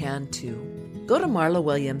you can too. Go to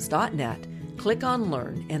marlawilliams.net, click on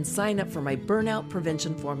Learn, and sign up for my Burnout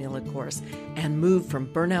Prevention Formula course and move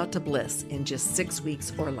from burnout to bliss in just 6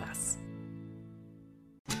 weeks or less.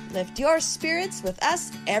 Lift your spirits with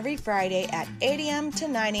us every Friday at 8 a.m. to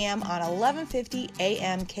 9 a.m. on 1150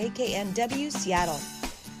 a.m. KKNW Seattle.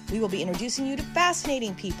 We will be introducing you to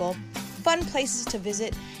fascinating people, fun places to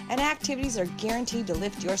visit, and activities are guaranteed to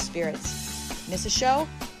lift your spirits. Miss a show?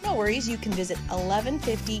 No worries, you can visit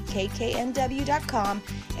 1150kknw.com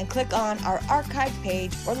and click on our archive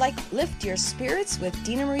page, or like Lift Your Spirits with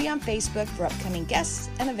Dina Marie on Facebook for upcoming guests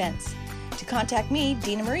and events. To contact me,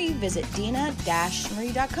 Dina Marie, visit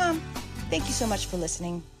dina-marie.com. Thank you so much for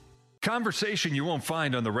listening. Conversation you won't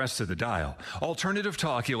find on the rest of the dial. Alternative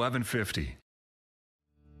Talk 1150.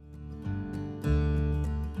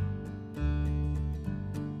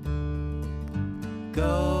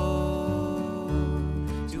 Go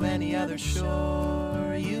to any other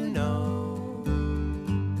shore you know.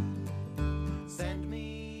 Send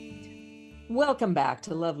me. Welcome back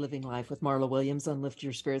to Love Living Life with Marla Williams on Lift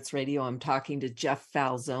Your Spirits Radio. I'm talking to Jeff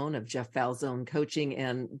Falzone of Jeff Falzone Coaching,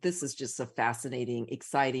 and this is just a fascinating,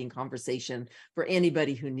 exciting conversation for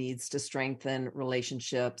anybody who needs to strengthen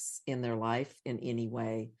relationships in their life in any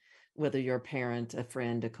way, whether you're a parent, a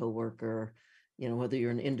friend, a coworker, whether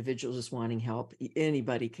you're an individual just wanting help.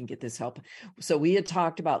 Anybody can get this help. So we had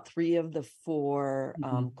talked about 3 of the 4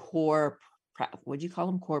 core, what do you call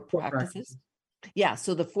them? Core practices? Yeah.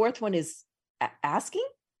 So the fourth one is asking?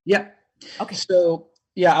 Yeah. Okay. So,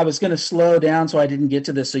 yeah, I was going to slow down so I didn't get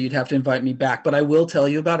to this, so you'd have to invite me back, but I will tell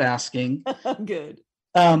you about asking. Good.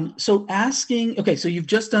 So asking, okay, so you've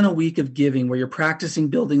just done a week of giving where you're practicing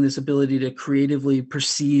building this ability to creatively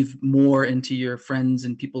perceive more into your friends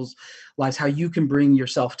and people's lives, how you can bring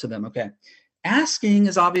yourself to them. Okay. Asking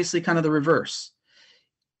is obviously kind of the reverse.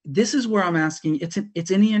 This is where I'm asking,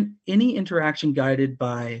 it's any interaction guided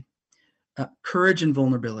by courage and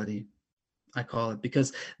vulnerability, I call it,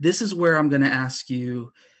 because this is where I'm going to ask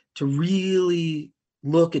you to really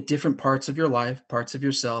look at different parts of your life, parts of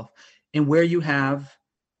yourself, and where you have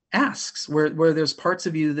asks, where there's parts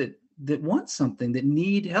of you that want something, that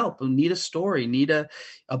need help, need a story, need a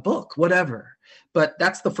book, whatever. But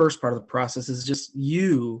that's the first part of the process, is just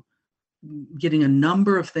you getting a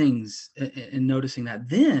number of things and noticing that.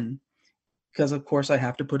 Then, because of course I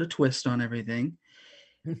have to put a twist on everything,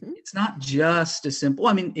 it's not just as simple.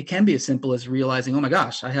 I mean, it can be as simple as realizing, oh my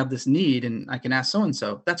gosh, I have this need and I can ask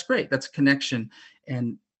so-and-so. That's great. That's a connection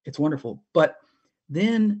and it's wonderful. But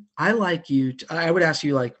then I would ask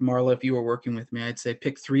you, like, Marla, if you were working with me, I'd say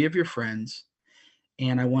pick 3 of your friends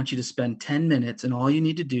and I want you to spend 10 minutes, and all you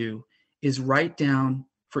need to do is write down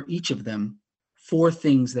for each of them 4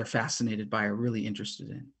 things they're fascinated by or really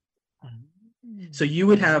interested in. So you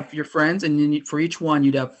would have your friends, and then for each one,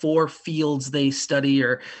 you'd have 4 fields they study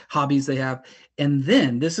or hobbies they have. And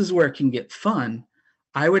then this is where it can get fun.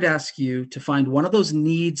 I would ask you to find one of those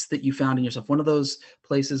needs that you found in yourself, one of those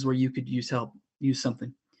places where you could use help, use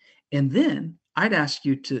something. And then I'd ask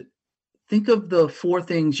you to think of the 4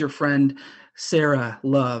 things your friend Sarah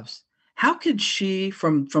loves. How could she,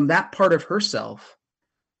 from that part of herself,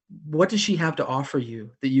 what does she have to offer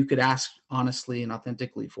you that you could ask honestly and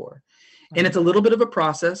authentically for? And it's a little bit of a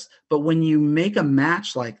process, but when you make a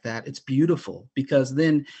match like that, it's beautiful, because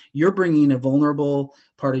then you're bringing a vulnerable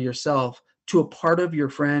part of yourself to a part of your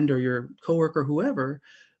friend or your coworker, whoever,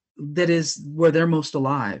 that is where they're most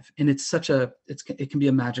alive. And it's it can be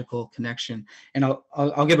a magical connection. And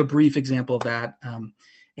I'll give a brief example of that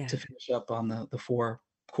to finish up on the 4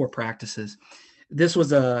 core practices. This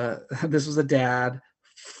was a dad,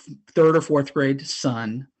 3rd or 4th grade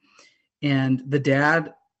son, and the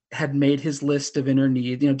dad had made his list of inner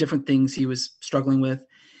needs, different things he was struggling with.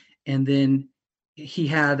 And then he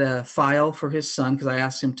had a file for his son, because I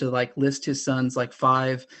asked him to list his son's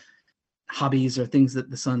 5 hobbies or things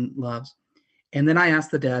that the son loves. And then I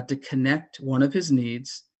asked the dad to connect one of his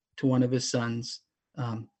needs to one of his son's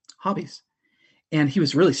hobbies. And he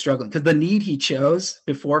was really struggling, because the need he chose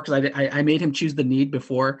before, because I made him choose the need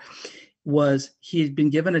before, was he had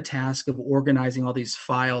been given a task of organizing all these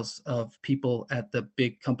files of people at the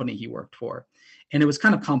big company he worked for. And it was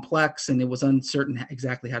kind of complex, and it was uncertain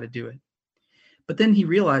exactly how to do it. But then he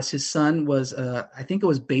realized his son was, I think it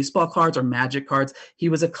was baseball cards or magic cards. He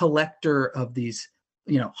was a collector of these,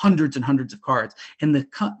 hundreds and hundreds of cards. And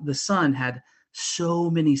the son had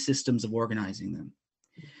so many systems of organizing them.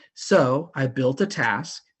 So I built a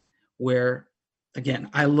task where, again,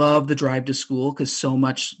 I love the drive to school, because so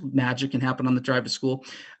much magic can happen on the drive to school.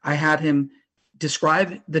 I had him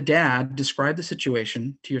describe the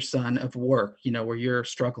situation to your son of work, where you're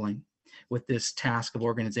struggling with this task of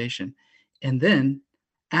organization. And then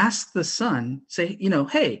ask the son, say,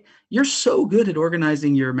 hey, you're so good at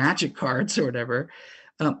organizing your magic cards or whatever.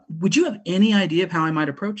 Would you have any idea of how I might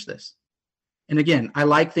approach this? And again, I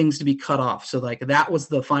like things to be cut off. So that was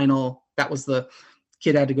the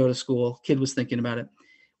kid had to go to school. Kid was thinking about it.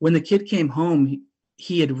 When the kid came home,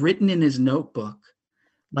 he had written in his notebook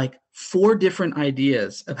 4 different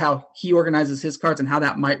ideas of how he organizes his cards and how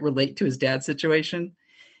that might relate to his dad's situation.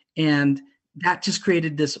 And that just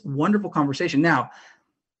created this wonderful conversation. Now,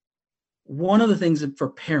 one of the things for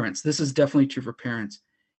parents, this is definitely true for parents,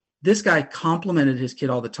 this guy complimented his kid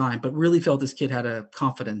all the time, but really felt this kid had a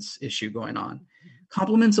confidence issue going on.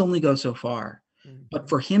 Compliments only go so far. But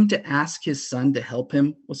for him to ask his son to help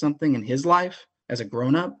him with something in his life as a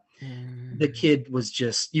grown-up, the kid was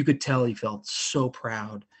just, you could tell he felt so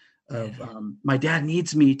proud of, my dad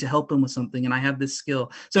needs me to help him with something, and I have this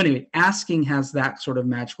skill. So anyway, asking has that sort of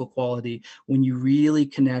magical quality when you really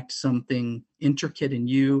connect something intricate in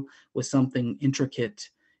you with something intricate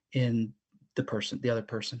in the other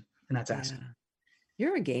person, and that's asking.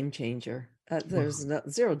 You're a game changer. There's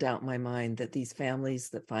zero doubt in my mind that these families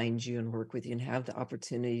that find you and work with you and have the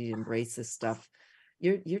opportunity to embrace this stuff,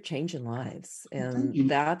 you're changing lives. And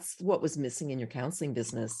that's what was missing in your counseling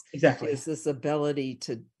business. Exactly. Is this ability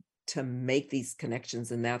to make these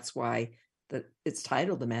connections. And that's why that it's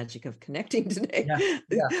titled The Magic of Connecting today.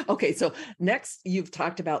 Yeah. Okay, so next you've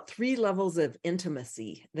talked about 3 levels of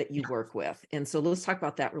intimacy that you work with. And so let's talk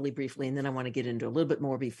about that really briefly. And then I want to get into a little bit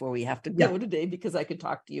more before we have to go today, because I could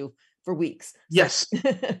talk to you for weeks. Yes.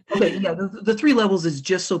 Okay. Yeah. The 3 levels is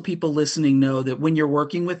just so people listening know that when you're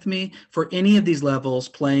working with me for any of these levels,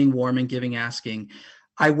 playing, warming, giving, asking,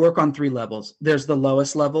 I work on 3 levels. There's the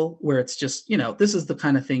lowest level where it's just, this is the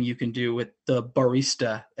kind of thing you can do with the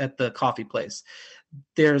barista at the coffee place.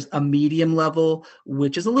 There's a medium level,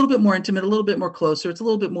 which is a little bit more intimate, a little bit more closer. It's a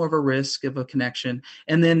little bit more of a risk of a connection.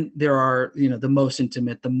 And then there are, the most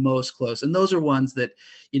intimate, the most close. And those are ones that,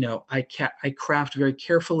 I craft very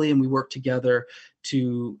carefully, and we work together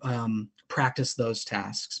to practice those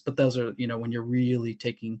tasks. But those are, when you're really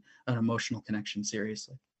taking an emotional connection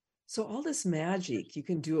seriously. So all this magic, you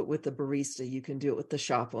can do it with the barista, you can do it with the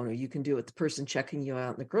shop owner, you can do it with the person checking you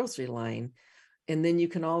out in the grocery line. And then you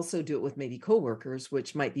can also do it with maybe coworkers,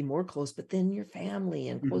 which might be more close, but then your family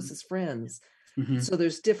and closest friends. So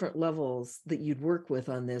there's different levels that you'd work with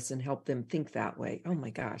on this and help them think that way. Oh my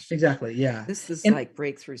gosh. Exactly. Yeah. This is like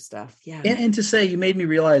breakthrough stuff. Yeah. And to say, you made me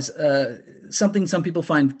realize something some people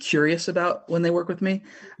find curious about when they work with me.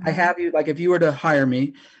 I have you, like, if you were to hire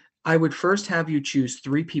me, I would first have you choose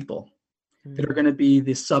 3 people that are going to be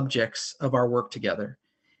the subjects of our work together.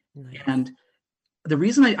 Nice. And the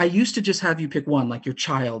reason I used to just have you pick one, like your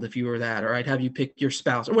child, if you were that, or I'd have you pick your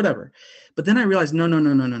spouse or whatever. But then I realized,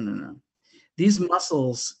 no. These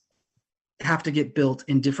muscles have to get built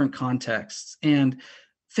in different contexts. And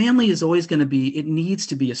family is always going to be, it needs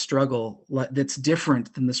to be a struggle that's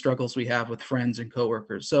different than the struggles we have with friends and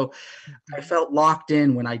coworkers. So I felt locked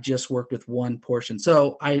in when I just worked with one portion.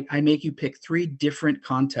 So I make you pick 3 different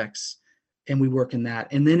contexts, and we work in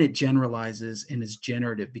that. And then it generalizes and is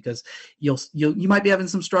generative, because you might be having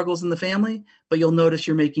some struggles in the family, but you'll notice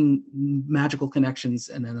you're making magical connections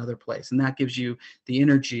in another place. And that gives you the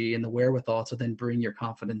energy and the wherewithal to then bring your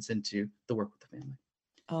confidence into the work with the family.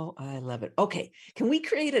 Oh, I love it. Okay. Can we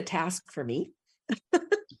create a task for me?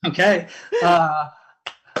 Okay.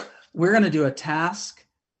 We're going to do a task.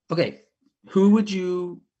 Okay. Who would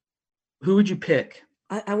you pick?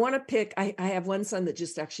 I want to pick, I have one son that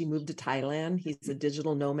just actually moved to Thailand. He's a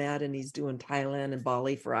digital nomad, and he's doing Thailand and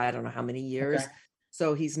Bali for I don't know how many years. Okay.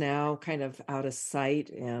 So he's now kind of out of sight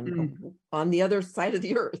and on the other side of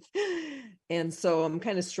the earth. And so I'm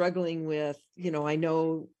kind of struggling with, I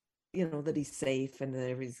know, that he's safe and that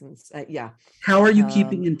everything's, How are you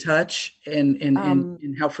keeping in touch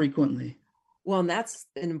and how frequently? Well, and that's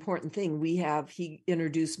an important thing. He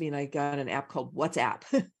introduced me, and I got an app called WhatsApp.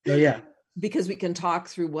 Oh, yeah. Because we can talk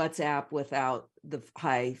through WhatsApp without the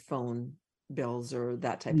high phone bills or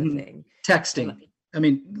that type of thing. Texting.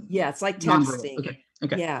 Yeah, it's like texting.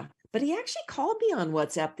 Okay. Yeah. But he actually called me on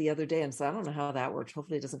WhatsApp the other day, and so I don't know how that works.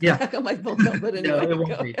 Hopefully it doesn't come back on my phone bill, but anyway. No, it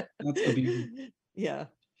won't be. That's the beauty. Yeah.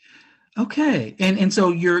 Okay. And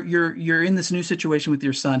so you're in this new situation with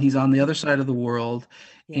your son. He's on the other side of the world,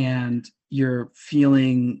 and you're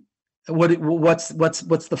feeling what's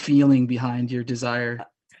the feeling behind your desire?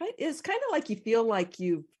 It's kind of like you feel like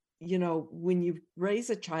when you raise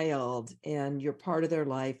a child and you're part of their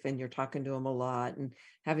life and you're talking to them a lot and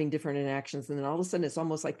having different interactions, and then all of a sudden it's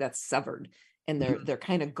almost like that's severed and they're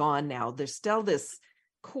kind of gone now. There's still this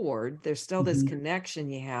cord, there's still this connection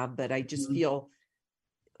you have, but I just feel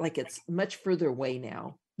like it's much further away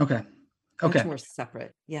now. Okay. Much more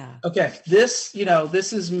separate. Yeah. Okay. This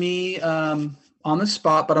is me on the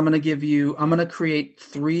spot, but I'm going to create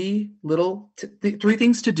 3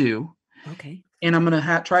 things to do. Okay. And I'm going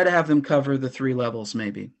to try to have them cover the 3 levels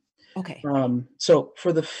maybe. Okay. So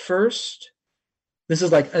for the first, this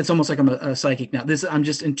is it's almost like I'm a psychic now. I'm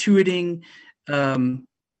just intuiting.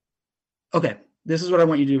 Okay. This is what I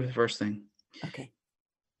want you to do for the first thing. Okay.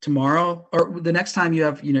 Tomorrow, or the next time you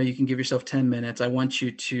have, you can give yourself 10 minutes. I want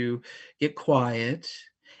you to get quiet,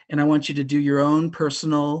 and I want you to do your own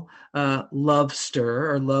personal love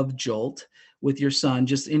stir or love jolt with your son,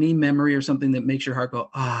 just any memory or something that makes your heart go,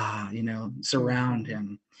 surround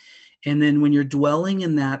him. And then when you're dwelling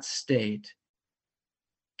in that state,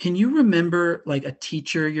 can you remember like a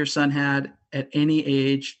teacher your son had at any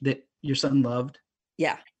age that your son loved?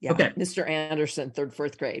 Yeah. Okay. Mr. Anderson, 3rd,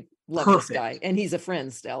 4th grade. Love this guy. And he's a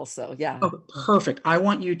friend still. So yeah. Oh, perfect. I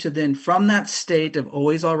want you to then, from that state of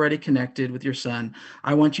always already connected with your son,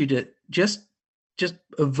 I want you to just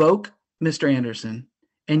evoke Mr. Anderson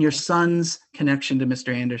and your son's connection to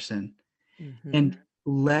Mr. Anderson, and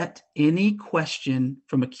let any question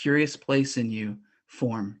from a curious place in you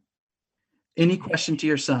form. Any question to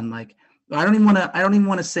your son, like, I don't even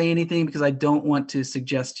want to say anything because I don't want to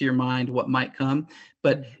suggest to your mind what might come,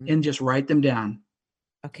 but and just write them down.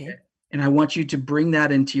 Okay. And I want you to bring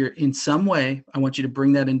that in some way, I want you to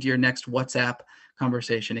bring that into your next WhatsApp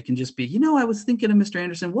conversation. It can just be, I was thinking of Mr.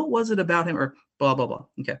 Anderson. What was it about him? Or blah, blah, blah.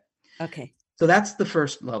 Okay. Okay. So that's the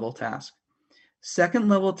first level task. Second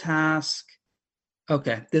level task.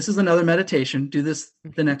 Okay. This is another meditation. Do this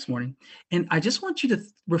the next morning. And I just want you to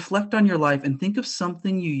reflect on your life and think of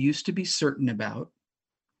something you used to be certain about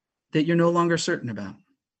that you're no longer certain about.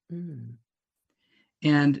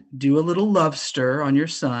 And do a little love stir on your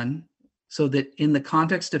son, so that in the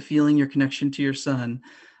context of feeling your connection to your son,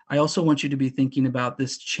 I also want you to be thinking about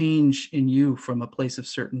this change in you from a place of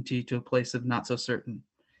certainty to a place of not so certain.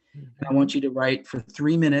 And I want you to write for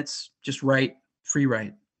 3 minutes, just free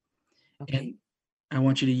write. Okay. And I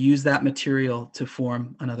want you to use that material to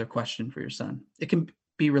form another question for your son. It can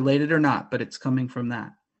be related or not, but it's coming from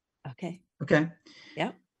that. Okay. Okay.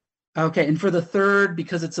 Yeah. Okay. And for the third,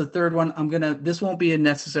 because it's a third one, this won't be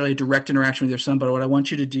necessarily a direct interaction with your son, but what I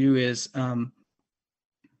want you to do is, I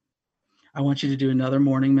want you to do another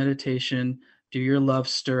morning meditation, do your love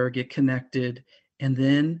stir, get connected. And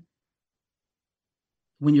then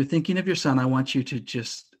when you're thinking of your son, I want you to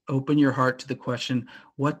just open your heart to the question,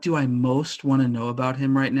 what do I most want to know about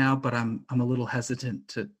him right now? But I'm a little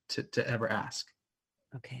hesitant to ever ask.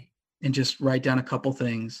 Okay. And just write down a couple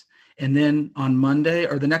things. And then on Monday,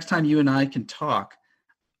 or the next time you and I can talk,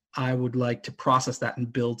 I would like to process that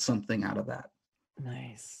and build something out of that.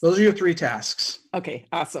 Nice. Those are your 3 tasks. Okay,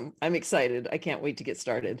 awesome. I'm excited. I can't wait to get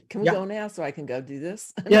started. Can we go now so I can go do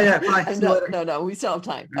this? Yeah. Fine. No, we still have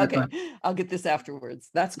time. Okay, Fine. I'll get this afterwards.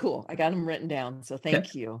 That's cool. I got them written down. So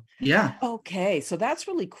thank you. Yeah. Okay, so that's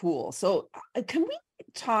really cool. So can we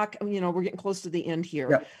talk, we're getting close to the end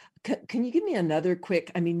here. Yeah. Can you give me another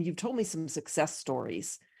quick, you've told me some success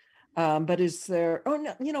stories, but is there,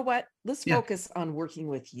 no, you know what? Let's focus on working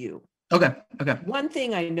with you. Okay. One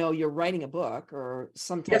thing I know, you're writing a book or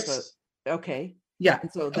some type of, okay. Yeah.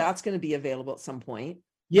 And so that's going to be available at some point.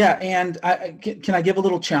 Yeah. And can I give a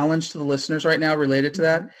little challenge to the listeners right now related to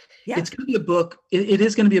that? Yeah. It's going to be a book. It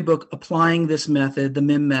is going to be a book applying this method, the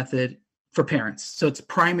MIM method, for parents. So it's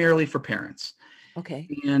primarily for parents. Okay.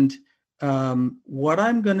 And what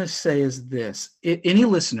I'm going to say is this. Any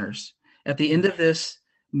listeners, at the end of this,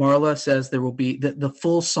 Marla says there will be the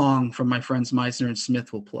full song from my friends Meisner and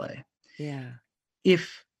Smith will play. Yeah.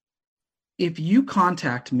 If you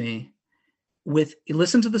contact me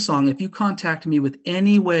listen to the song, if you contact me with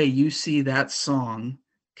any way you see that song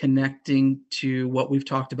connecting to what we've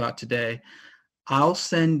talked about today, I'll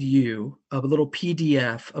send you a little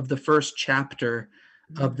PDF of the first chapter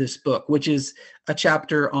of this book, which is a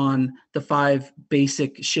chapter on the 5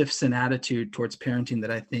 basic shifts in attitude towards parenting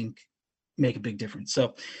that I think make a big difference.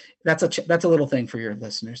 So that's a little thing for your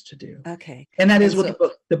listeners to do. Okay. And that is what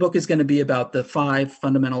the book is going to be about, the 5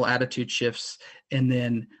 fundamental attitude shifts, and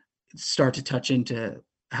then start to touch into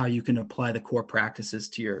how you can apply the core practices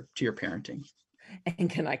to your parenting. And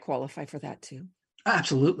can I qualify for that too?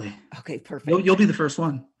 Absolutely. Okay, perfect. You'll be the first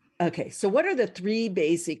one. Okay. So what are the 3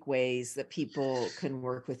 basic ways that people can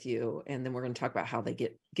work with you? And then we're going to talk about how they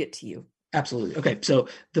get to you. Absolutely. Okay. So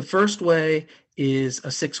the first way is a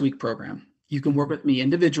 6-week program. You can work with me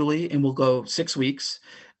individually, and we'll go 6 weeks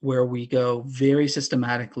where we go very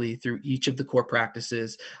systematically through each of the core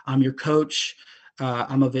practices. I'm your coach.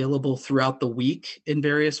 I'm available throughout the week in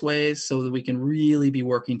various ways so that we can really be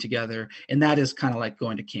working together. And that is kind of like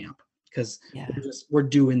going to camp, because we're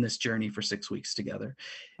doing this journey for 6 weeks together.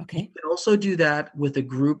 Okay. You can also do that with a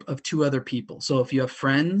group of 2 other people. So if you have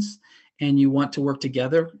friends and you want to work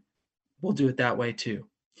together, we'll do it that way too.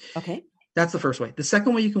 Okay. That's the first way. The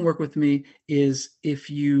second way you can work with me is if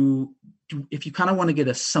you kind of want to get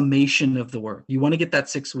a summation of the work, you want to get that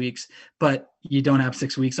 6 weeks, but you don't have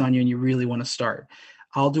 6 weeks on you and you really want to start.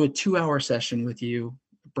 I'll do a 2-hour session with you,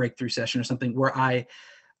 breakthrough session or something, where I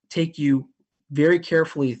take you very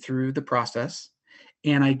carefully through the process,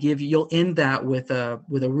 and you'll end that with a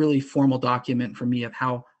really formal document from me of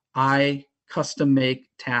how I custom make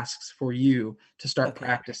tasks for you to start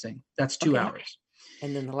practicing. That's 2 hours.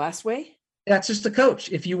 And then the last way? That's just a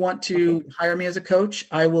coach. If you want to hire me as a coach,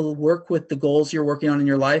 I will work with the goals you're working on in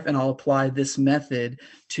your life, and I'll apply this method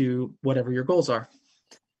to whatever your goals are.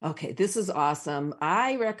 Okay, this is awesome.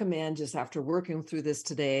 I recommend, just after working through this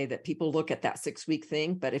today, that people look at that 6-week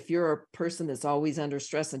thing. But if you're a person that's always under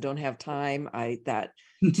stress and don't have time, that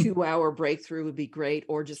 2-hour breakthrough would be great,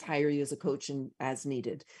 or just hire you as a coach as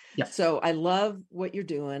needed. Yeah. So I love what you're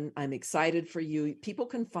doing. I'm excited for you. People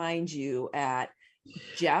can find you at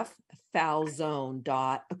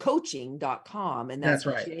jefffalzone.coaching.com, and that's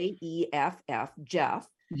right. Jeff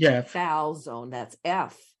Falzone. That's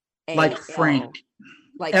F like Frank,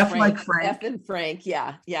 like F Frank, like Frank, F and Frank.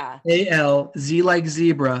 Yeah. AL, Z like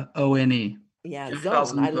zebra, ONE. Yeah, Jeff Zone.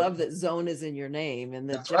 Falzone I love that Zone is in your name, and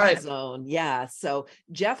the That's Jeff right. Zone. Yeah. So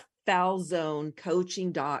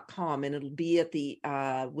jefffalzonecoaching.com, and it'll be at the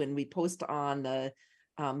when we post on the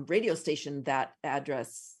radio station, that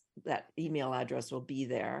address, that email address will be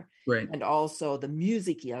there. Right. And also the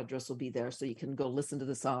music address will be there, so you can go listen to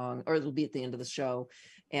the song, or it'll be at the end of the show,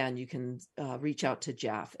 and you can reach out to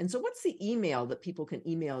Jeff. And so what's the email that people can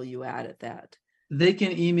email you at that? They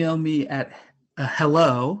can email me at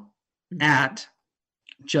hello at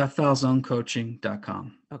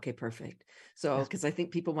jefffalzonecoaching.com. Okay, perfect. So, because I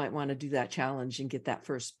think people might want to do that challenge and get that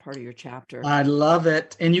first part of your chapter. I love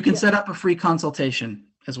it. And you can set up a free consultation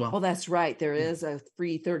as well. Oh, that's right. There is a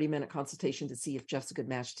free 30-minute consultation to see if Jeff's a good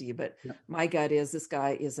match to you. But my gut is this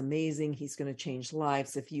guy is amazing. He's going to change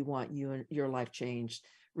lives. If you want your life changed,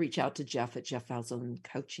 reach out to Jeff at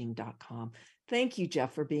jefffalzonecoaching.com. Thank you,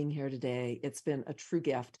 Jeff, for being here today. It's been a true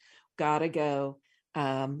gift. Gotta go.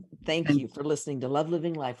 Thank you for listening to Love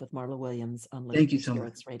Living Life with Marla Williams on Lift Your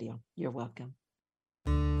Spirits Radio. You're welcome.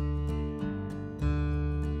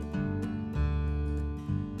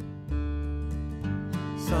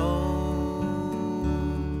 So,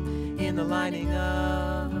 in the lining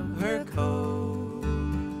of her coat,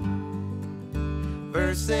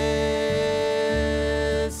 verses,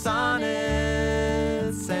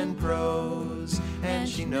 sonnets, and prose, and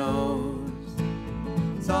she knows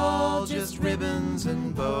it's all just ribbons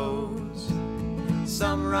and bows.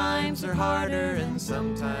 Some rhymes are harder and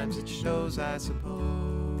sometimes it shows, I suppose.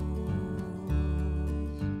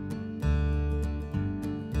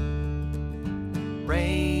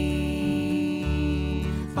 Rain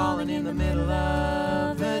falling in the middle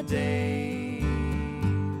of the day,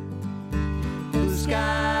 blue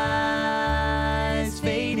skies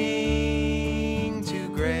fading to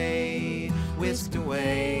gray, whisked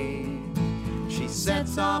away. She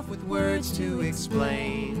sets off with words to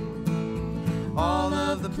explain all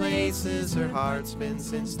of the places her heart's been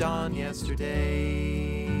since dawn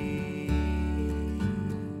yesterday.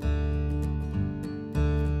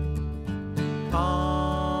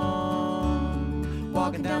 Calm,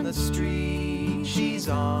 walking down the street she's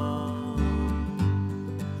on,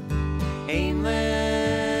 aimless,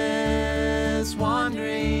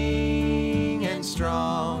 wandering and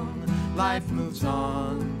strong. Life moves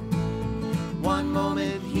on. One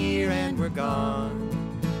moment here and we're gone.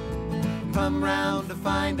 Come round to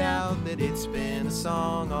find out that it's been a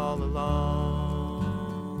song all along.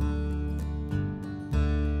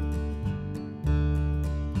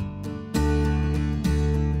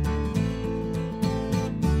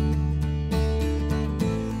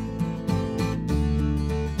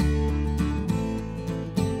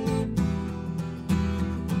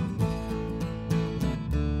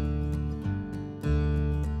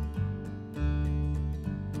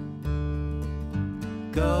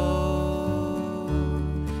 Go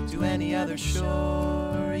to any other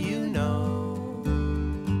shore you know.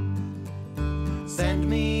 Send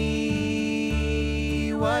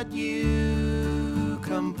me what you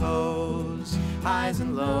compose, highs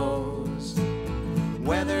and lows,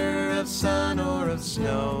 weather of sun or of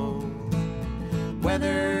snow,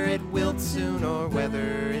 whether it wilts soon or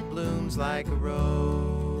whether it blooms like a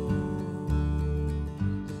rose.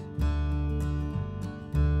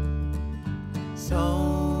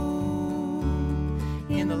 Sewn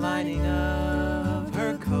in the lining of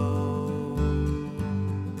her coat,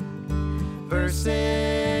 verses,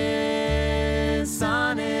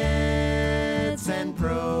 sonnets, and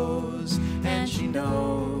prose, and she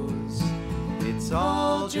knows it's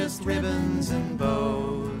all just ribbons and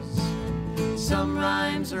bows. Some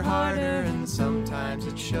rhymes are harder and sometimes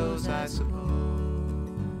it shows, I suppose.